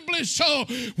 Understandably so.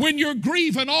 When you're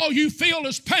grieving, all you feel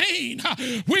is pain.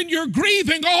 When you're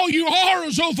grieving, all you are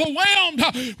is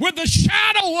overwhelmed with the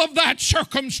shadow of that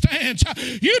circumstance.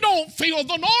 You don't feel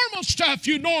the normal stuff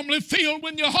you normally feel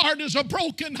when your heart is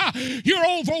broken. You're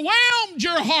overwhelmed.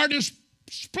 Your heart is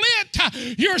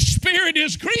split. Your spirit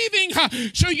is grieving,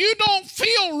 so you don't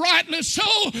feel rightly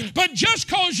so. But just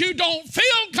because you don't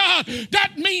feel God,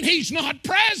 that means he's not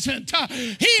present.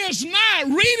 He is nigh.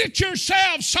 Read it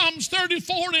yourself, Psalms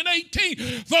 34 and 18.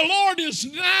 The Lord is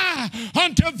nigh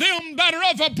unto them that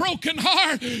are of a broken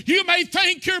heart. You may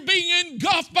think you're being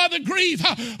engulfed by the grief,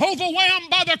 overwhelmed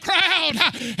by the crowd,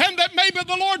 and that maybe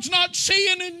the Lord's not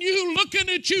seeing in you, looking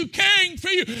at you, caring for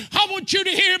you. I want you to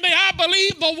hear me. I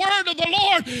believe the word of the Lord.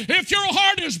 If your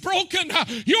heart is broken,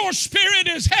 your spirit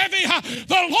is heavy,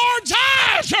 the Lord's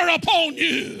eyes are upon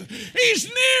you. He's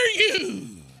near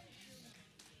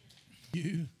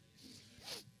you.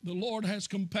 The Lord has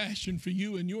compassion for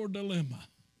you in your dilemma.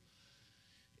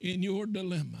 In your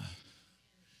dilemma.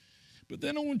 But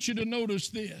then I want you to notice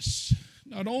this.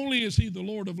 Not only is he the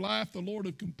Lord of life, the Lord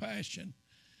of compassion,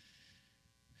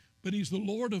 but he's the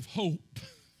Lord of hope.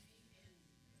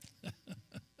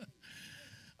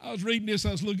 I was reading this,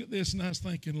 I was looking at this, and I was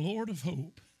thinking, Lord of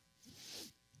hope.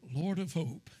 Lord of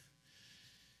hope.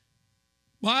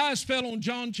 My eyes fell on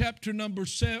John chapter number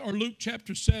 7, or Luke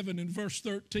chapter 7 and verse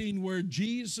 13, where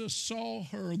Jesus saw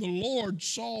her, the Lord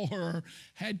saw her,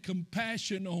 had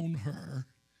compassion on her,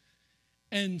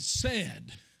 and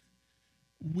said,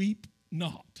 weep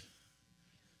not.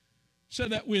 Say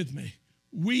that with me.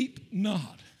 Weep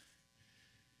not.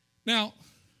 Now,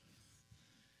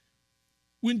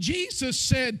 when Jesus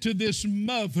said to this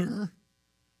mother,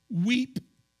 weep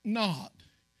not,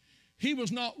 he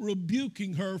was not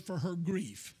rebuking her for her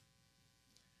grief.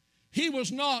 He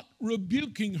was not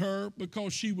rebuking her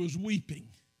because she was weeping.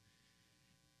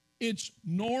 It's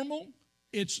normal,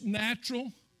 it's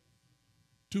natural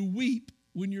to weep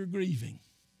when you're grieving.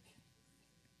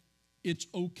 It's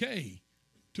okay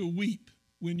to weep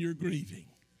when you're grieving.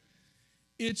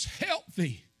 It's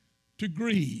healthy to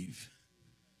grieve.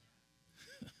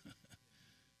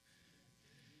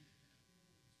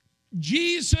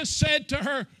 Jesus said to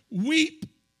her, weep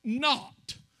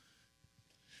not.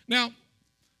 Now,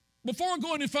 before I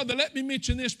go any further, let me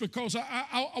mention this because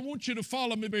I want you to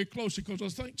follow me very closely,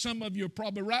 because I think some of you are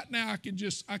probably right now,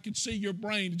 I can see your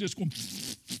brain just going.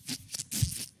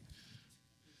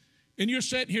 And you're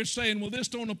sitting here saying, well, this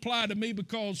don't apply to me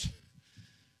because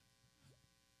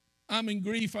I'm in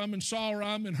grief, I'm in sorrow,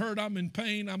 I'm in hurt, I'm in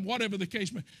pain, I'm whatever the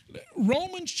case may be.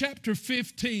 Romans chapter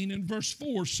 15 and verse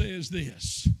 4 says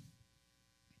this.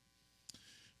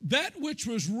 That which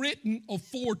was written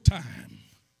aforetime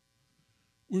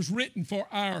was written for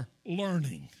our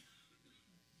learning.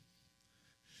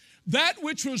 That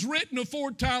which was written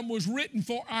aforetime was written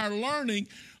for our learning,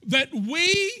 that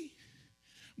we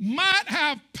might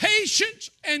have patience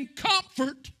and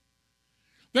comfort,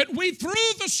 that we through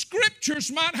the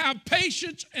Scriptures might have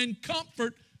patience and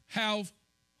comfort, have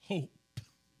hope.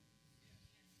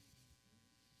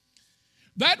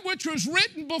 That which was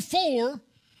written before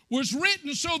was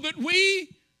written so that we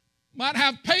might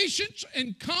have patience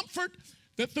and comfort,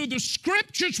 that through the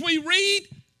Scriptures we read,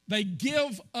 they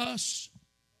give us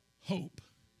hope.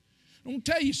 I'm going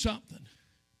to tell you something.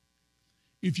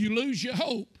 If you lose your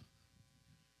hope,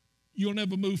 you'll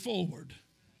never move forward.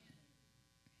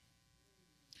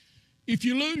 If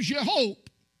you lose your hope,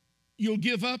 you'll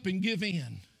give up and give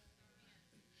in.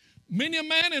 Many a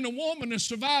man and a woman has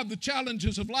survived the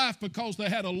challenges of life because they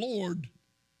had a Lord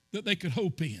that they could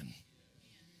hope in.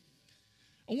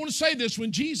 I want to say this.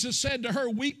 When Jesus said to her,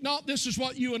 weep not, this is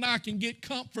what you and I can get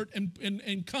comfort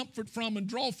and comfort from and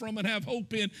draw from and have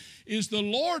hope in, is the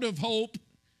Lord of hope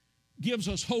gives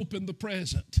us hope in the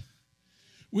present.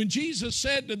 When Jesus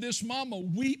said to this mama,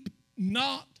 weep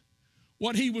not,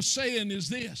 what he was saying is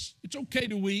this: it's okay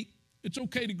to weep, it's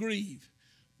okay to grieve,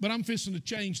 but I'm fixing to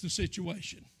change the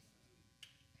situation.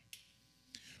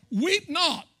 Weep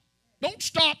not. Don't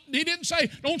stop. He didn't say,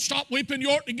 don't stop weeping.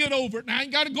 You ought to get over it. Now,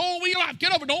 you got to go on with your life.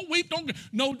 Get over it. Don't weep. Don't.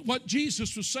 No, what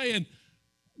Jesus was saying,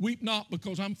 weep not,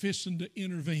 because I'm fixing to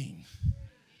intervene.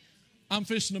 I'm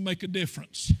fixing to make a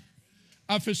difference.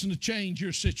 I'm fixing to change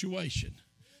your situation.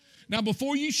 Now,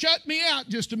 before you shut me out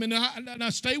just a minute, now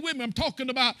stay with me. I'm talking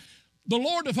about the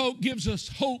Lord of hope gives us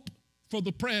hope for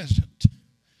the present.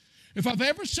 If I've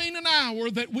ever seen an hour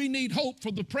that we need hope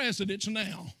for the present, it's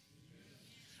now.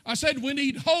 I said we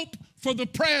need hope for the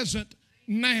present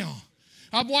now.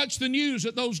 I've watched the news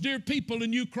at those dear people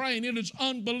in Ukraine. It is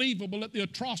unbelievable at the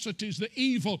atrocities, the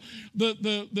evil,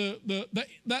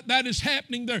 that is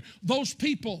happening there. Those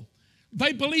people,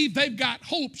 they believe they've got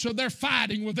hope, so they're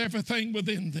fighting with everything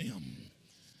within them.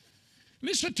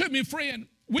 Listen to me, friend.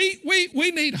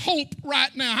 We need hope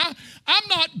right now. I'm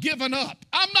not giving up.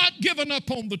 I'm not giving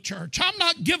up on the church. I'm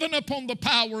not giving up on the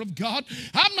power of God.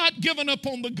 I'm not giving up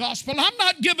on the gospel. I'm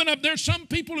not giving up. There's some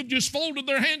people who've just folded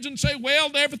their hands and say,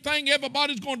 well,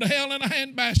 everybody's going to hell in a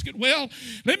handbasket. Well,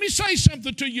 let me say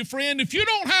something to you, friend. If you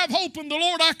don't have hope in the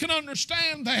Lord, I can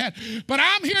understand that. But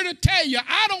I'm here to tell you,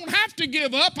 I don't have to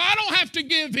give up. I don't have to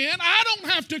give in. I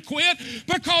don't have to quit,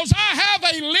 because I have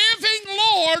a living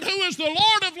Lord who is the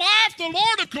Lord of life, the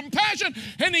Lord of compassion,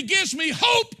 and he gives me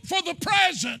hope for the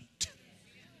present.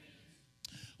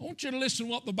 I want you to listen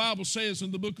to what the Bible says in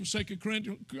the book of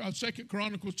 2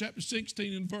 Chronicles chapter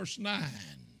 16 and verse 9.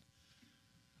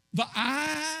 The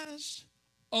eyes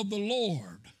of the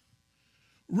Lord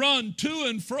run to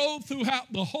and fro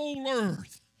throughout the whole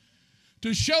earth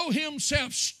to show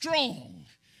himself strong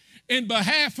in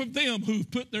behalf of them who've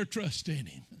put their trust in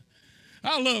him.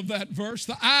 I love that verse.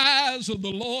 The eyes of the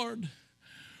Lord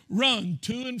run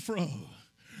to and fro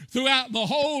throughout the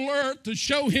whole earth to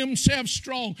show himself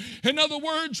strong. In other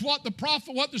words, what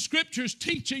the scripture is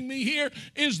teaching me here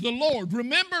is the Lord.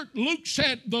 Remember, Luke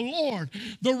said the Lord.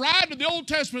 The writer of the Old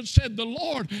Testament said the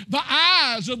Lord. The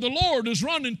eyes of the Lord is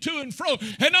running to and fro.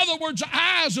 In other words, the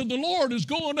eyes of the Lord is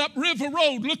going up River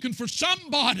Road looking for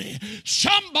somebody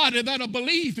that'll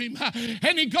believe him.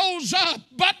 And he goes up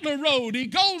Butler Road. He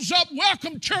goes up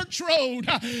Welcome Church Road.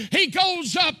 He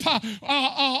goes up,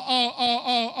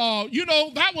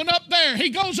 that one up there. He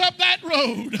goes up that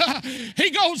road.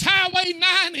 He goes Highway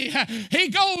 90. He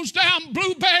goes down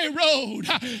Blueberry Road.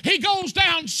 He goes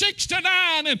down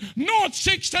 69 and North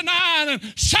 69 and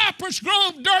Cypress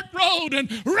Grove Dirt Road and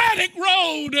Reddick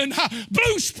Road and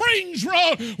Blue Springs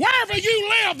Road. Wherever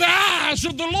you live, the eyes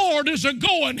of the Lord is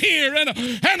a-going here and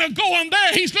a-going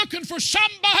there. He's looking for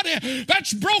somebody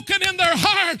that's broken in their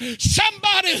heart,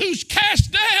 somebody who's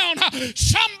cast down,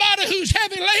 somebody who's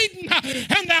heavy laden,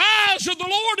 and the eyes of the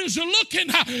Lord is looking,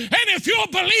 and if you'll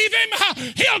believe him,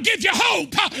 he'll give you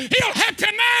hope. He'll help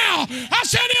you now. I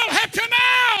said he'll help you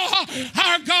now.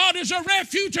 Our God is a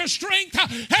refuge of strength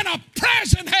and a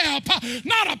present help,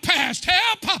 not a past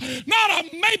help, not a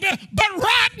maybe, but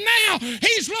right now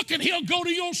he's looking. He'll go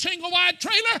to your single wide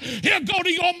trailer. He'll go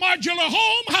to your modular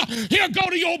home. He'll go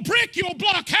to your brick, your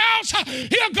block house.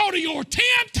 He'll go to your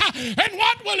tent. And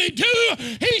what will he do?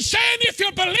 He's saying, if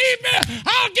you believe me,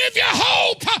 I'll give you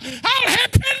hope. I'll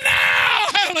help you now.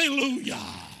 Hallelujah.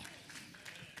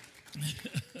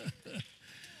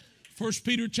 1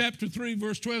 Peter chapter 3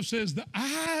 verse 12 says, the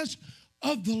eyes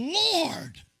of the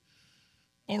Lord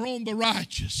are on the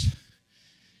righteous,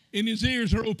 and his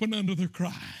ears are open unto their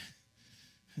cry.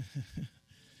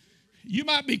 You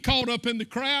might be caught up in the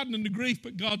crowd and in the grief,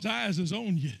 but God's eyes is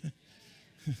on you.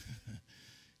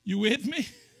 You with me?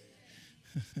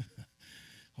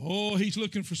 Oh, he's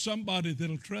looking for somebody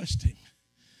that'll trust him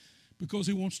because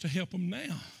he wants to help them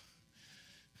now.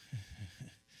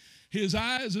 His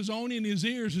eyes is on you and his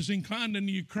ears is inclined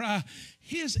unto your cry.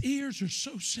 His ears are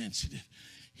so sensitive,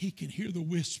 he can hear the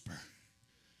whisper.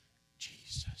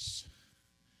 Jesus,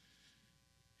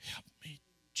 help me,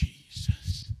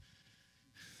 Jesus.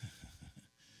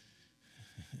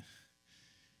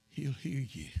 He'll hear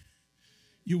you.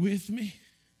 You with me?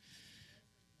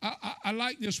 I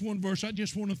like this one verse. I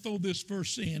just want to throw this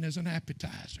verse in as an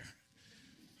appetizer.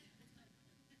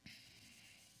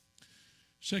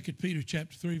 2 Peter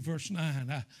chapter 3, verse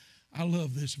 9. I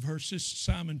love this verse. This is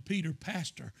Simon Peter,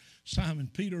 pastor. Simon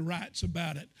Peter writes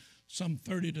about it some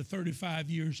 30 to 35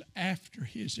 years after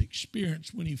his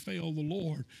experience when he failed the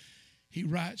Lord. He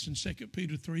writes in 2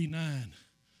 Peter 3:9,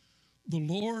 the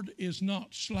Lord is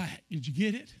not slack. Did you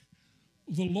get it?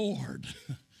 The Lord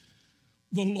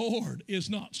is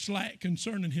not slack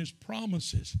concerning his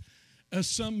promises, as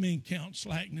some men count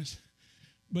slackness,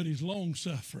 but he's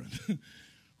long-suffering.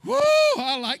 Woo!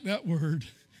 I like that word.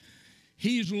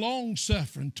 He's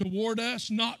long-suffering toward us,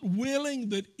 not willing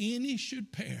that any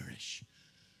should perish,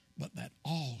 but that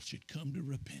all should come to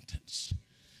repentance.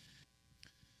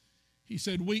 He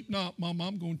said, weep not, Mama,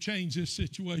 I'm going to change this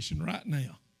situation right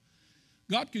now.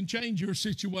 God can change your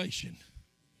situation,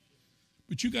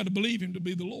 but you got to believe him to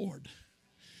be the Lord.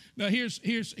 Now, here's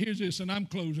this, and I'm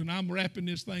closing. I'm wrapping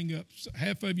this thing up.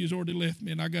 Half of you's already left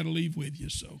me, and I got to leave with you,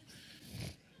 so.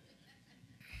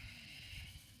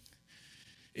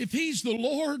 If he's the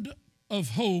Lord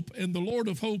of hope, and the Lord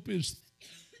of hope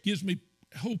gives me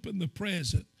hope in the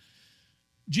present,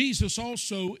 Jesus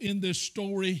also in this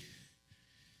story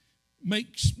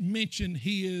makes mention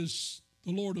he is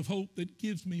the Lord of hope that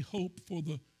gives me hope for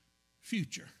the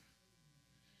future.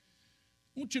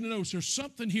 I want you to notice there's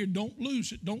something here. Don't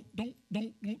lose it. Don't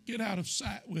get out of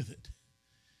sight with it.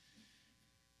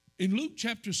 In Luke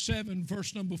chapter 7,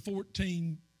 verse number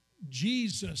 14,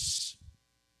 Jesus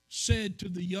said to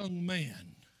the young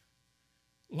man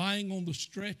lying on the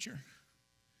stretcher,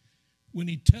 when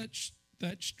he touched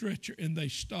that stretcher and they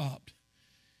stopped,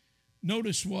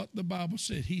 notice what the Bible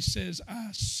said. He says,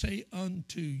 I say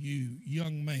unto you,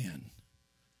 young man,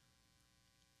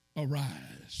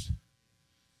 arise.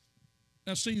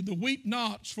 Now see, the weep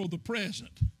nots for the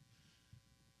present.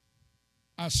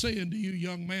 I say unto you,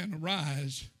 young man,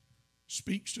 arise,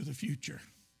 speaks to the future.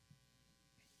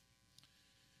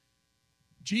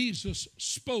 Jesus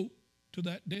spoke to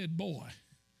that dead boy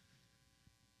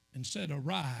and said,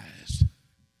 arise.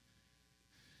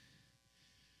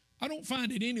 I don't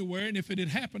find it anywhere, and if it had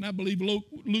happened, I believe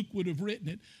Luke would have written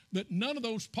it, that none of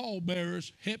those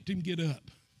pallbearers helped him get up.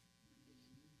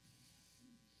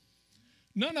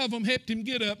 None of them helped him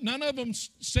get up. None of them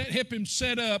helped him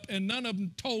set up, and none of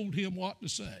them told him what to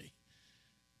say.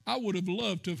 I would have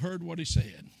loved to have heard what he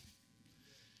said.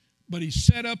 But he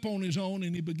sat up on his own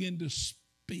and he began to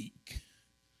speak.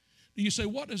 You say,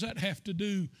 what does that have to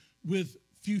do with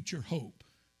future hope?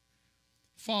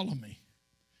 Follow me.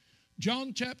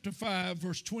 John chapter 5,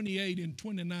 verse 28 and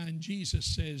 29, Jesus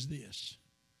says this,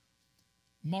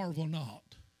 marvel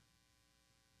not,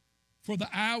 for the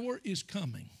hour is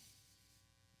coming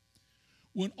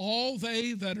when all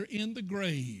they that are in the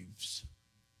graves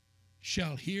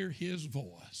shall hear his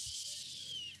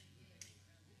voice,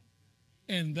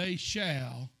 and they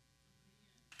shall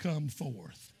come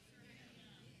forth.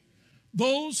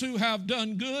 Those who have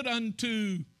done good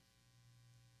unto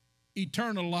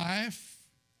eternal life,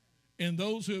 and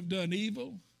those who have done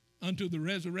evil unto the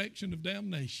resurrection of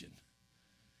damnation.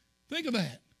 Think of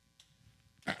that.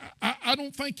 I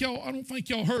don't think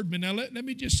y'all heard me. Now let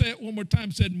me just say it one more time.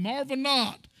 It said, marvel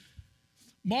not,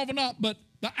 but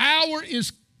the hour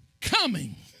is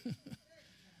coming.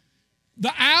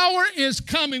 The hour is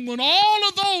coming when all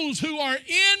of those who are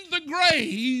in the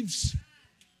graves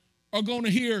are going to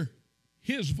hear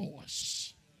his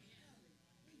voice.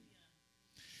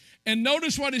 And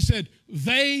notice what he said,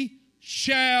 they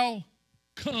shall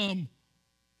come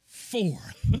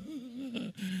forth.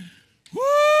 Woo!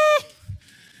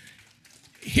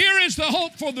 Here is the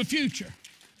hope for the future.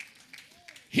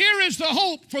 Here is the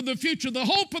hope for the future, the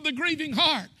hope of the grieving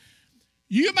heart.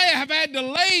 You may have had to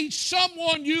lay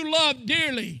someone you love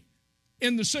dearly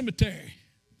in the cemetery.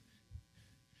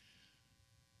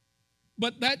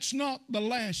 But that's not the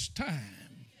last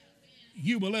time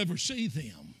you will ever see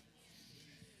them.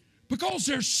 Because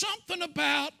there's something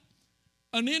about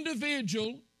an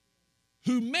individual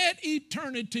who met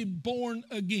eternity born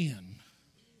again,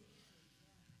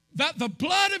 that the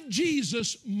blood of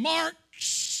Jesus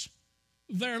marks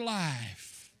their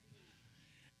life.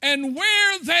 And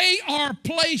where they are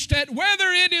placed at, whether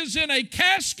it is in a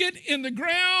casket in the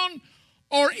ground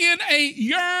or in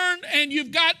a urn and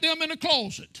you've got them in a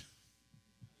closet,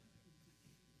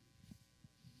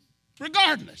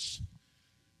 regardless,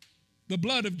 the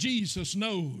blood of Jesus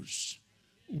knows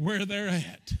where they're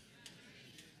at.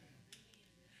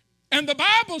 And the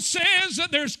Bible says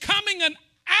that there's coming an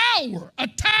hour, a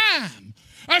time,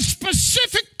 a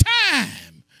specific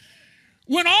time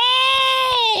when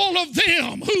all of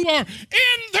them who are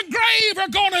in the grave are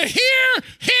going to hear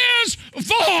his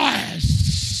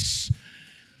voice.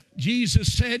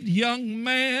 Jesus said, young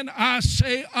man, I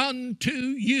say unto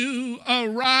you,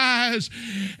 arise.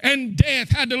 And death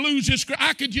had to lose his grip.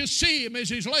 I could just see him as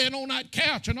he's laying on that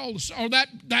couch and all this, or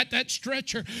that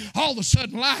stretcher. All of a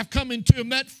sudden, life come into him.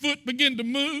 That foot began to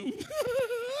move.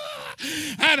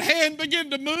 That hand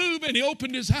began to move, and he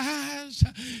opened his eyes.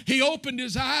 He opened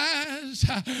his eyes.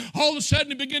 All of a sudden,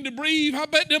 he began to breathe. I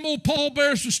bet them old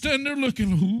pallbearers were standing there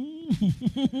looking. Ooh,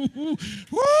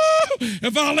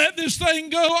 if I let this thing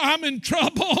go, I'm in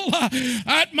trouble.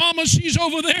 That mama, she's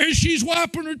over there. She's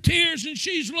wiping her tears, and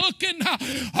she's looking.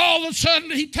 All of a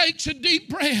sudden, he takes a deep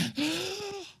breath.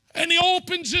 And he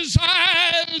opens his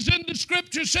eyes, and the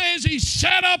scripture says he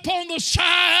sat up on the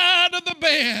side of the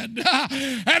bed.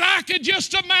 And I could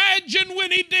just imagine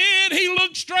when he did, he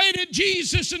looked straight at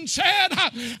Jesus and said,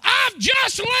 I've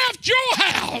just left your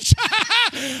house.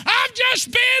 I've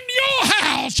just been your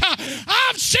house.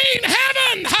 I've seen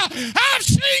heaven. I've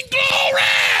seen glory.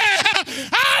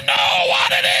 I know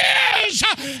what it is.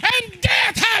 And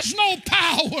death has no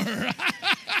power.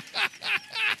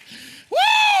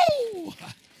 Woo!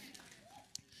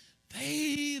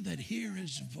 They that hear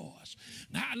his voice.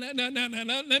 Now,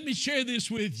 let me share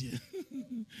this with you.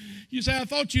 You say, I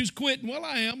thought you was quitting. Well,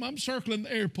 I am. I'm circling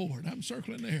the airport.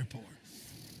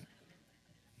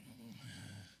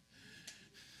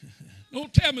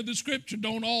 Don't tell me the scripture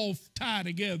don't all tie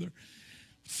together.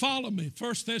 Follow me.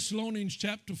 1 Thessalonians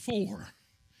chapter 4,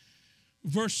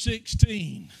 verse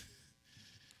 16.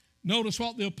 Notice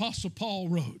what the Apostle Paul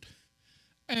wrote.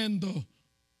 And the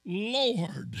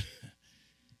Lord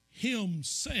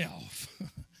himself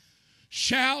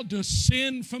shall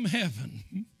descend from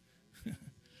heaven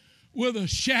with a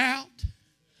shout,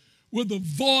 with the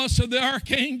voice of the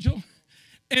archangel,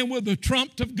 and with the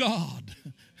trumpet of God.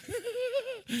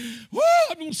 Woo,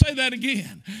 I'm going to say that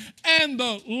again. And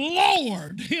the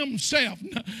Lord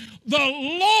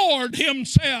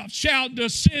himself shall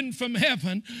descend from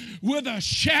heaven with a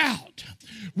shout,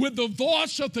 with the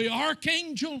voice of the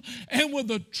archangel, and with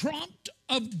the trumpet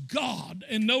of God.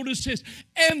 And notice this,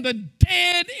 and the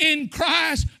dead in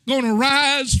Christ going to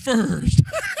rise first.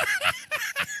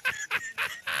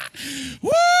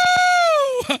 Woo!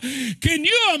 Can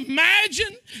you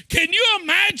imagine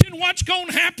what's going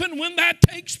to happen when that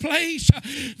takes place?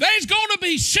 There's going to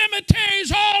be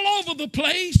cemeteries all over the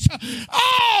place.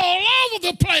 All over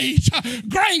the place.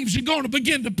 Graves are going to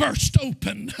begin to burst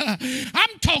open.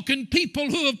 I'm talking people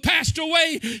who have passed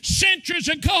away centuries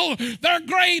ago. Them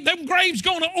graves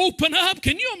going to open up.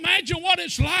 Can you imagine what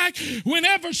it's like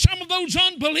whenever some of those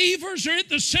unbelievers are at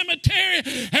the cemetery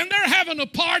and they're having a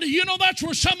party? You know, that's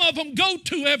where some of them go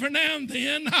to every now and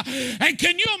then. And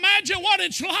can you imagine what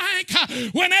it's like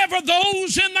whenever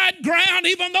those in that ground,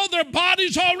 even though their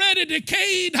body's already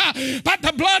decayed, but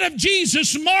the blood of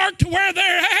Jesus marked where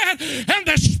they're at, and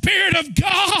the Spirit of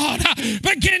God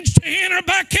begins to enter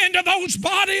back into those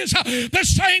bodies. The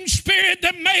same Spirit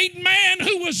that made man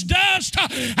who was dust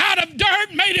out of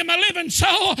dirt made him a living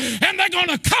soul, and they're going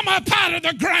to come up out of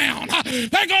the ground.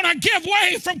 They're going to give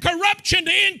way from corruption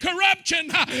to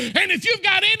incorruption. And if you've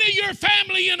got any of your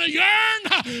family in a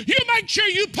urn, you make sure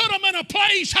you put them in a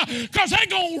place, because they're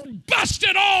going to bust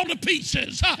it all to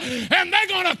pieces. And they're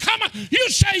going to come. You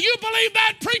say, you believe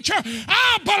that, preacher?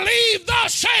 I believe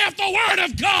thus saith the word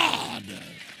of God.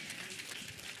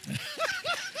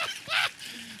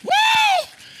 Woo!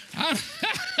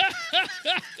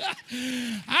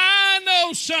 I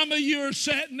know some of you are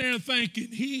sitting there thinking,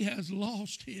 he has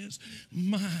lost his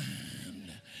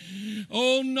mind.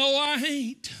 Oh, no, I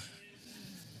ain't.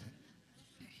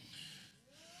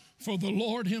 For the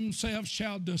Lord himself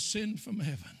shall descend from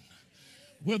heaven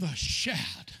with a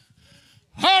shout.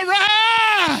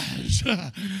 Arise!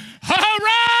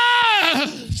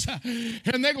 Arise!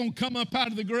 And they're going to come up out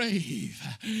of the grave.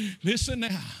 Listen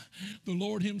now. The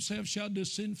Lord himself shall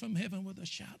descend from heaven with a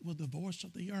shout, with the voice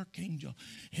of the archangel,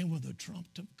 and with the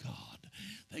trumpet of God.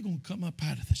 They're going to come up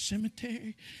out of the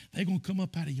cemetery. They're going to come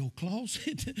up out of your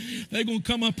closet. They're going to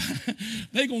come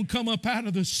up out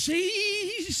of the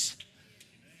seas.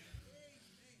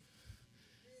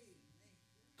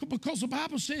 Because the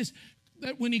Bible says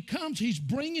that when he comes, he's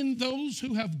bringing those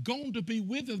who have gone to be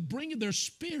with us, bringing their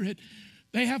spirit.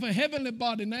 They have a heavenly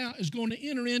body now, is going to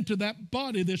enter into that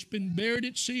body that's been buried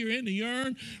at sea or in the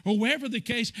urn or wherever the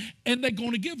case, and they're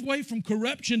going to give way from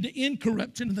corruption to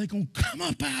incorruption, and they're going to come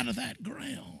up out of that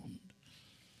ground.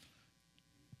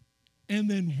 And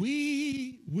then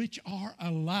we which are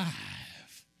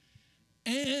alive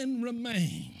and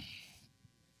remain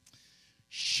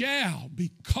shall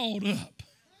be caught up.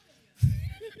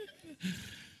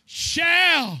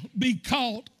 Shall be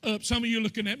caught up. Some of you are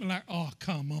looking at me like, oh,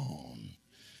 come on.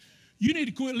 You need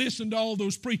to quit listening to all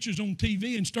those preachers on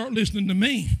TV and start listening to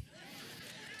me.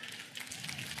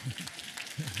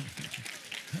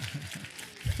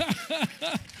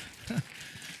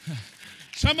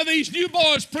 Some of these new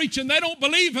boys preaching, they don't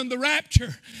believe in the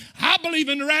rapture. I believe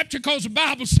in the rapture because the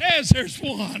Bible says there's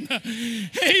one.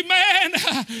 Amen.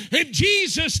 If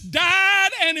Jesus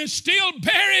died and is still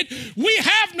buried, we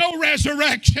have no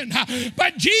resurrection.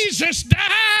 But Jesus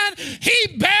died,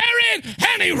 he buried,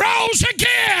 and he rose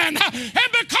again.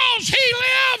 And because he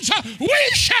lives, we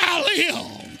shall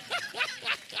live.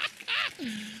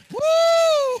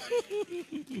 Woo!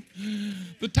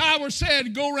 The tower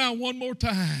said, go around one more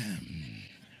time.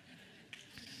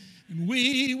 And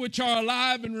we which are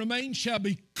alive and remain shall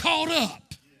be caught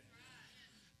up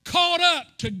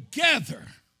together.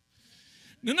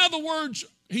 In other words,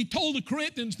 he told the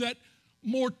Corinthians that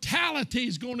mortality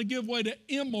is going to give way to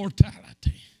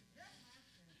immortality.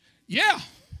 Yeah.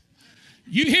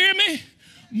 You hear me?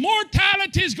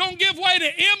 Mortality is going to give way to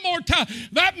immortality.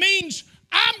 That means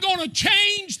I'm going to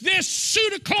change this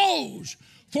suit of clothes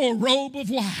for a robe of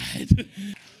white.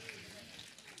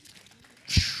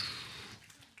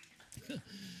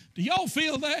 Do y'all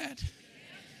feel that?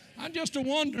 I'm just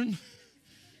wondering.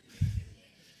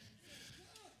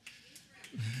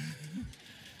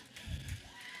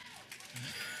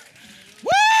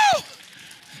 Woo!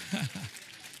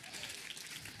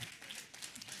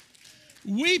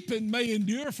 Weeping may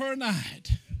endure for a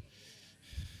night,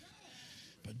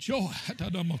 but joy,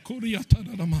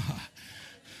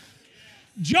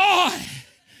 joy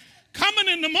coming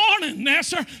in the morning,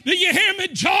 Nasser. Do you hear me?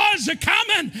 Joys are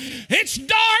coming. It's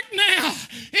dark now.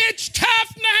 It's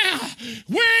tough now.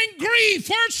 We're in grief.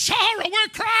 We're in sorrow. We're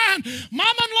crying.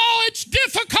 Mama-in-law, it's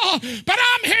difficult. But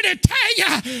I'm here to tell you,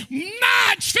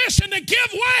 night's fixing to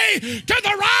give way to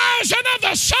the rising of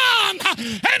the sun.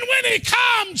 And when he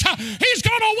comes, he's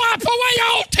going to wipe away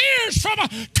all tears from us.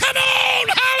 Come on,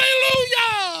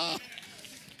 hallelujah.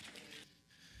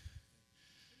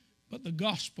 But the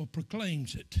gospel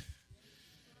proclaims it.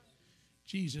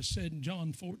 Jesus said in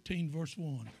John 14, verse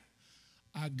 1,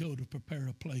 I go to prepare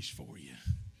a place for you.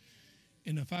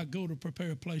 And if I go to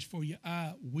prepare a place for you,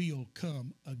 I will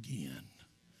come again.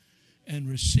 and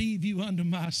receive you unto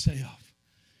myself,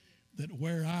 that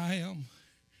where I am,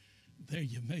 there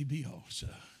you may be also.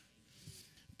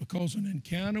 Because an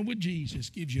encounter with Jesus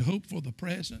gives you hope for the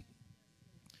present,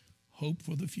 hope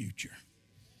for the future.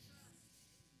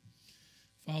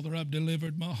 Father, I've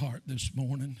delivered my heart this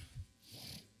morning.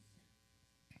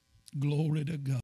 Glory to God.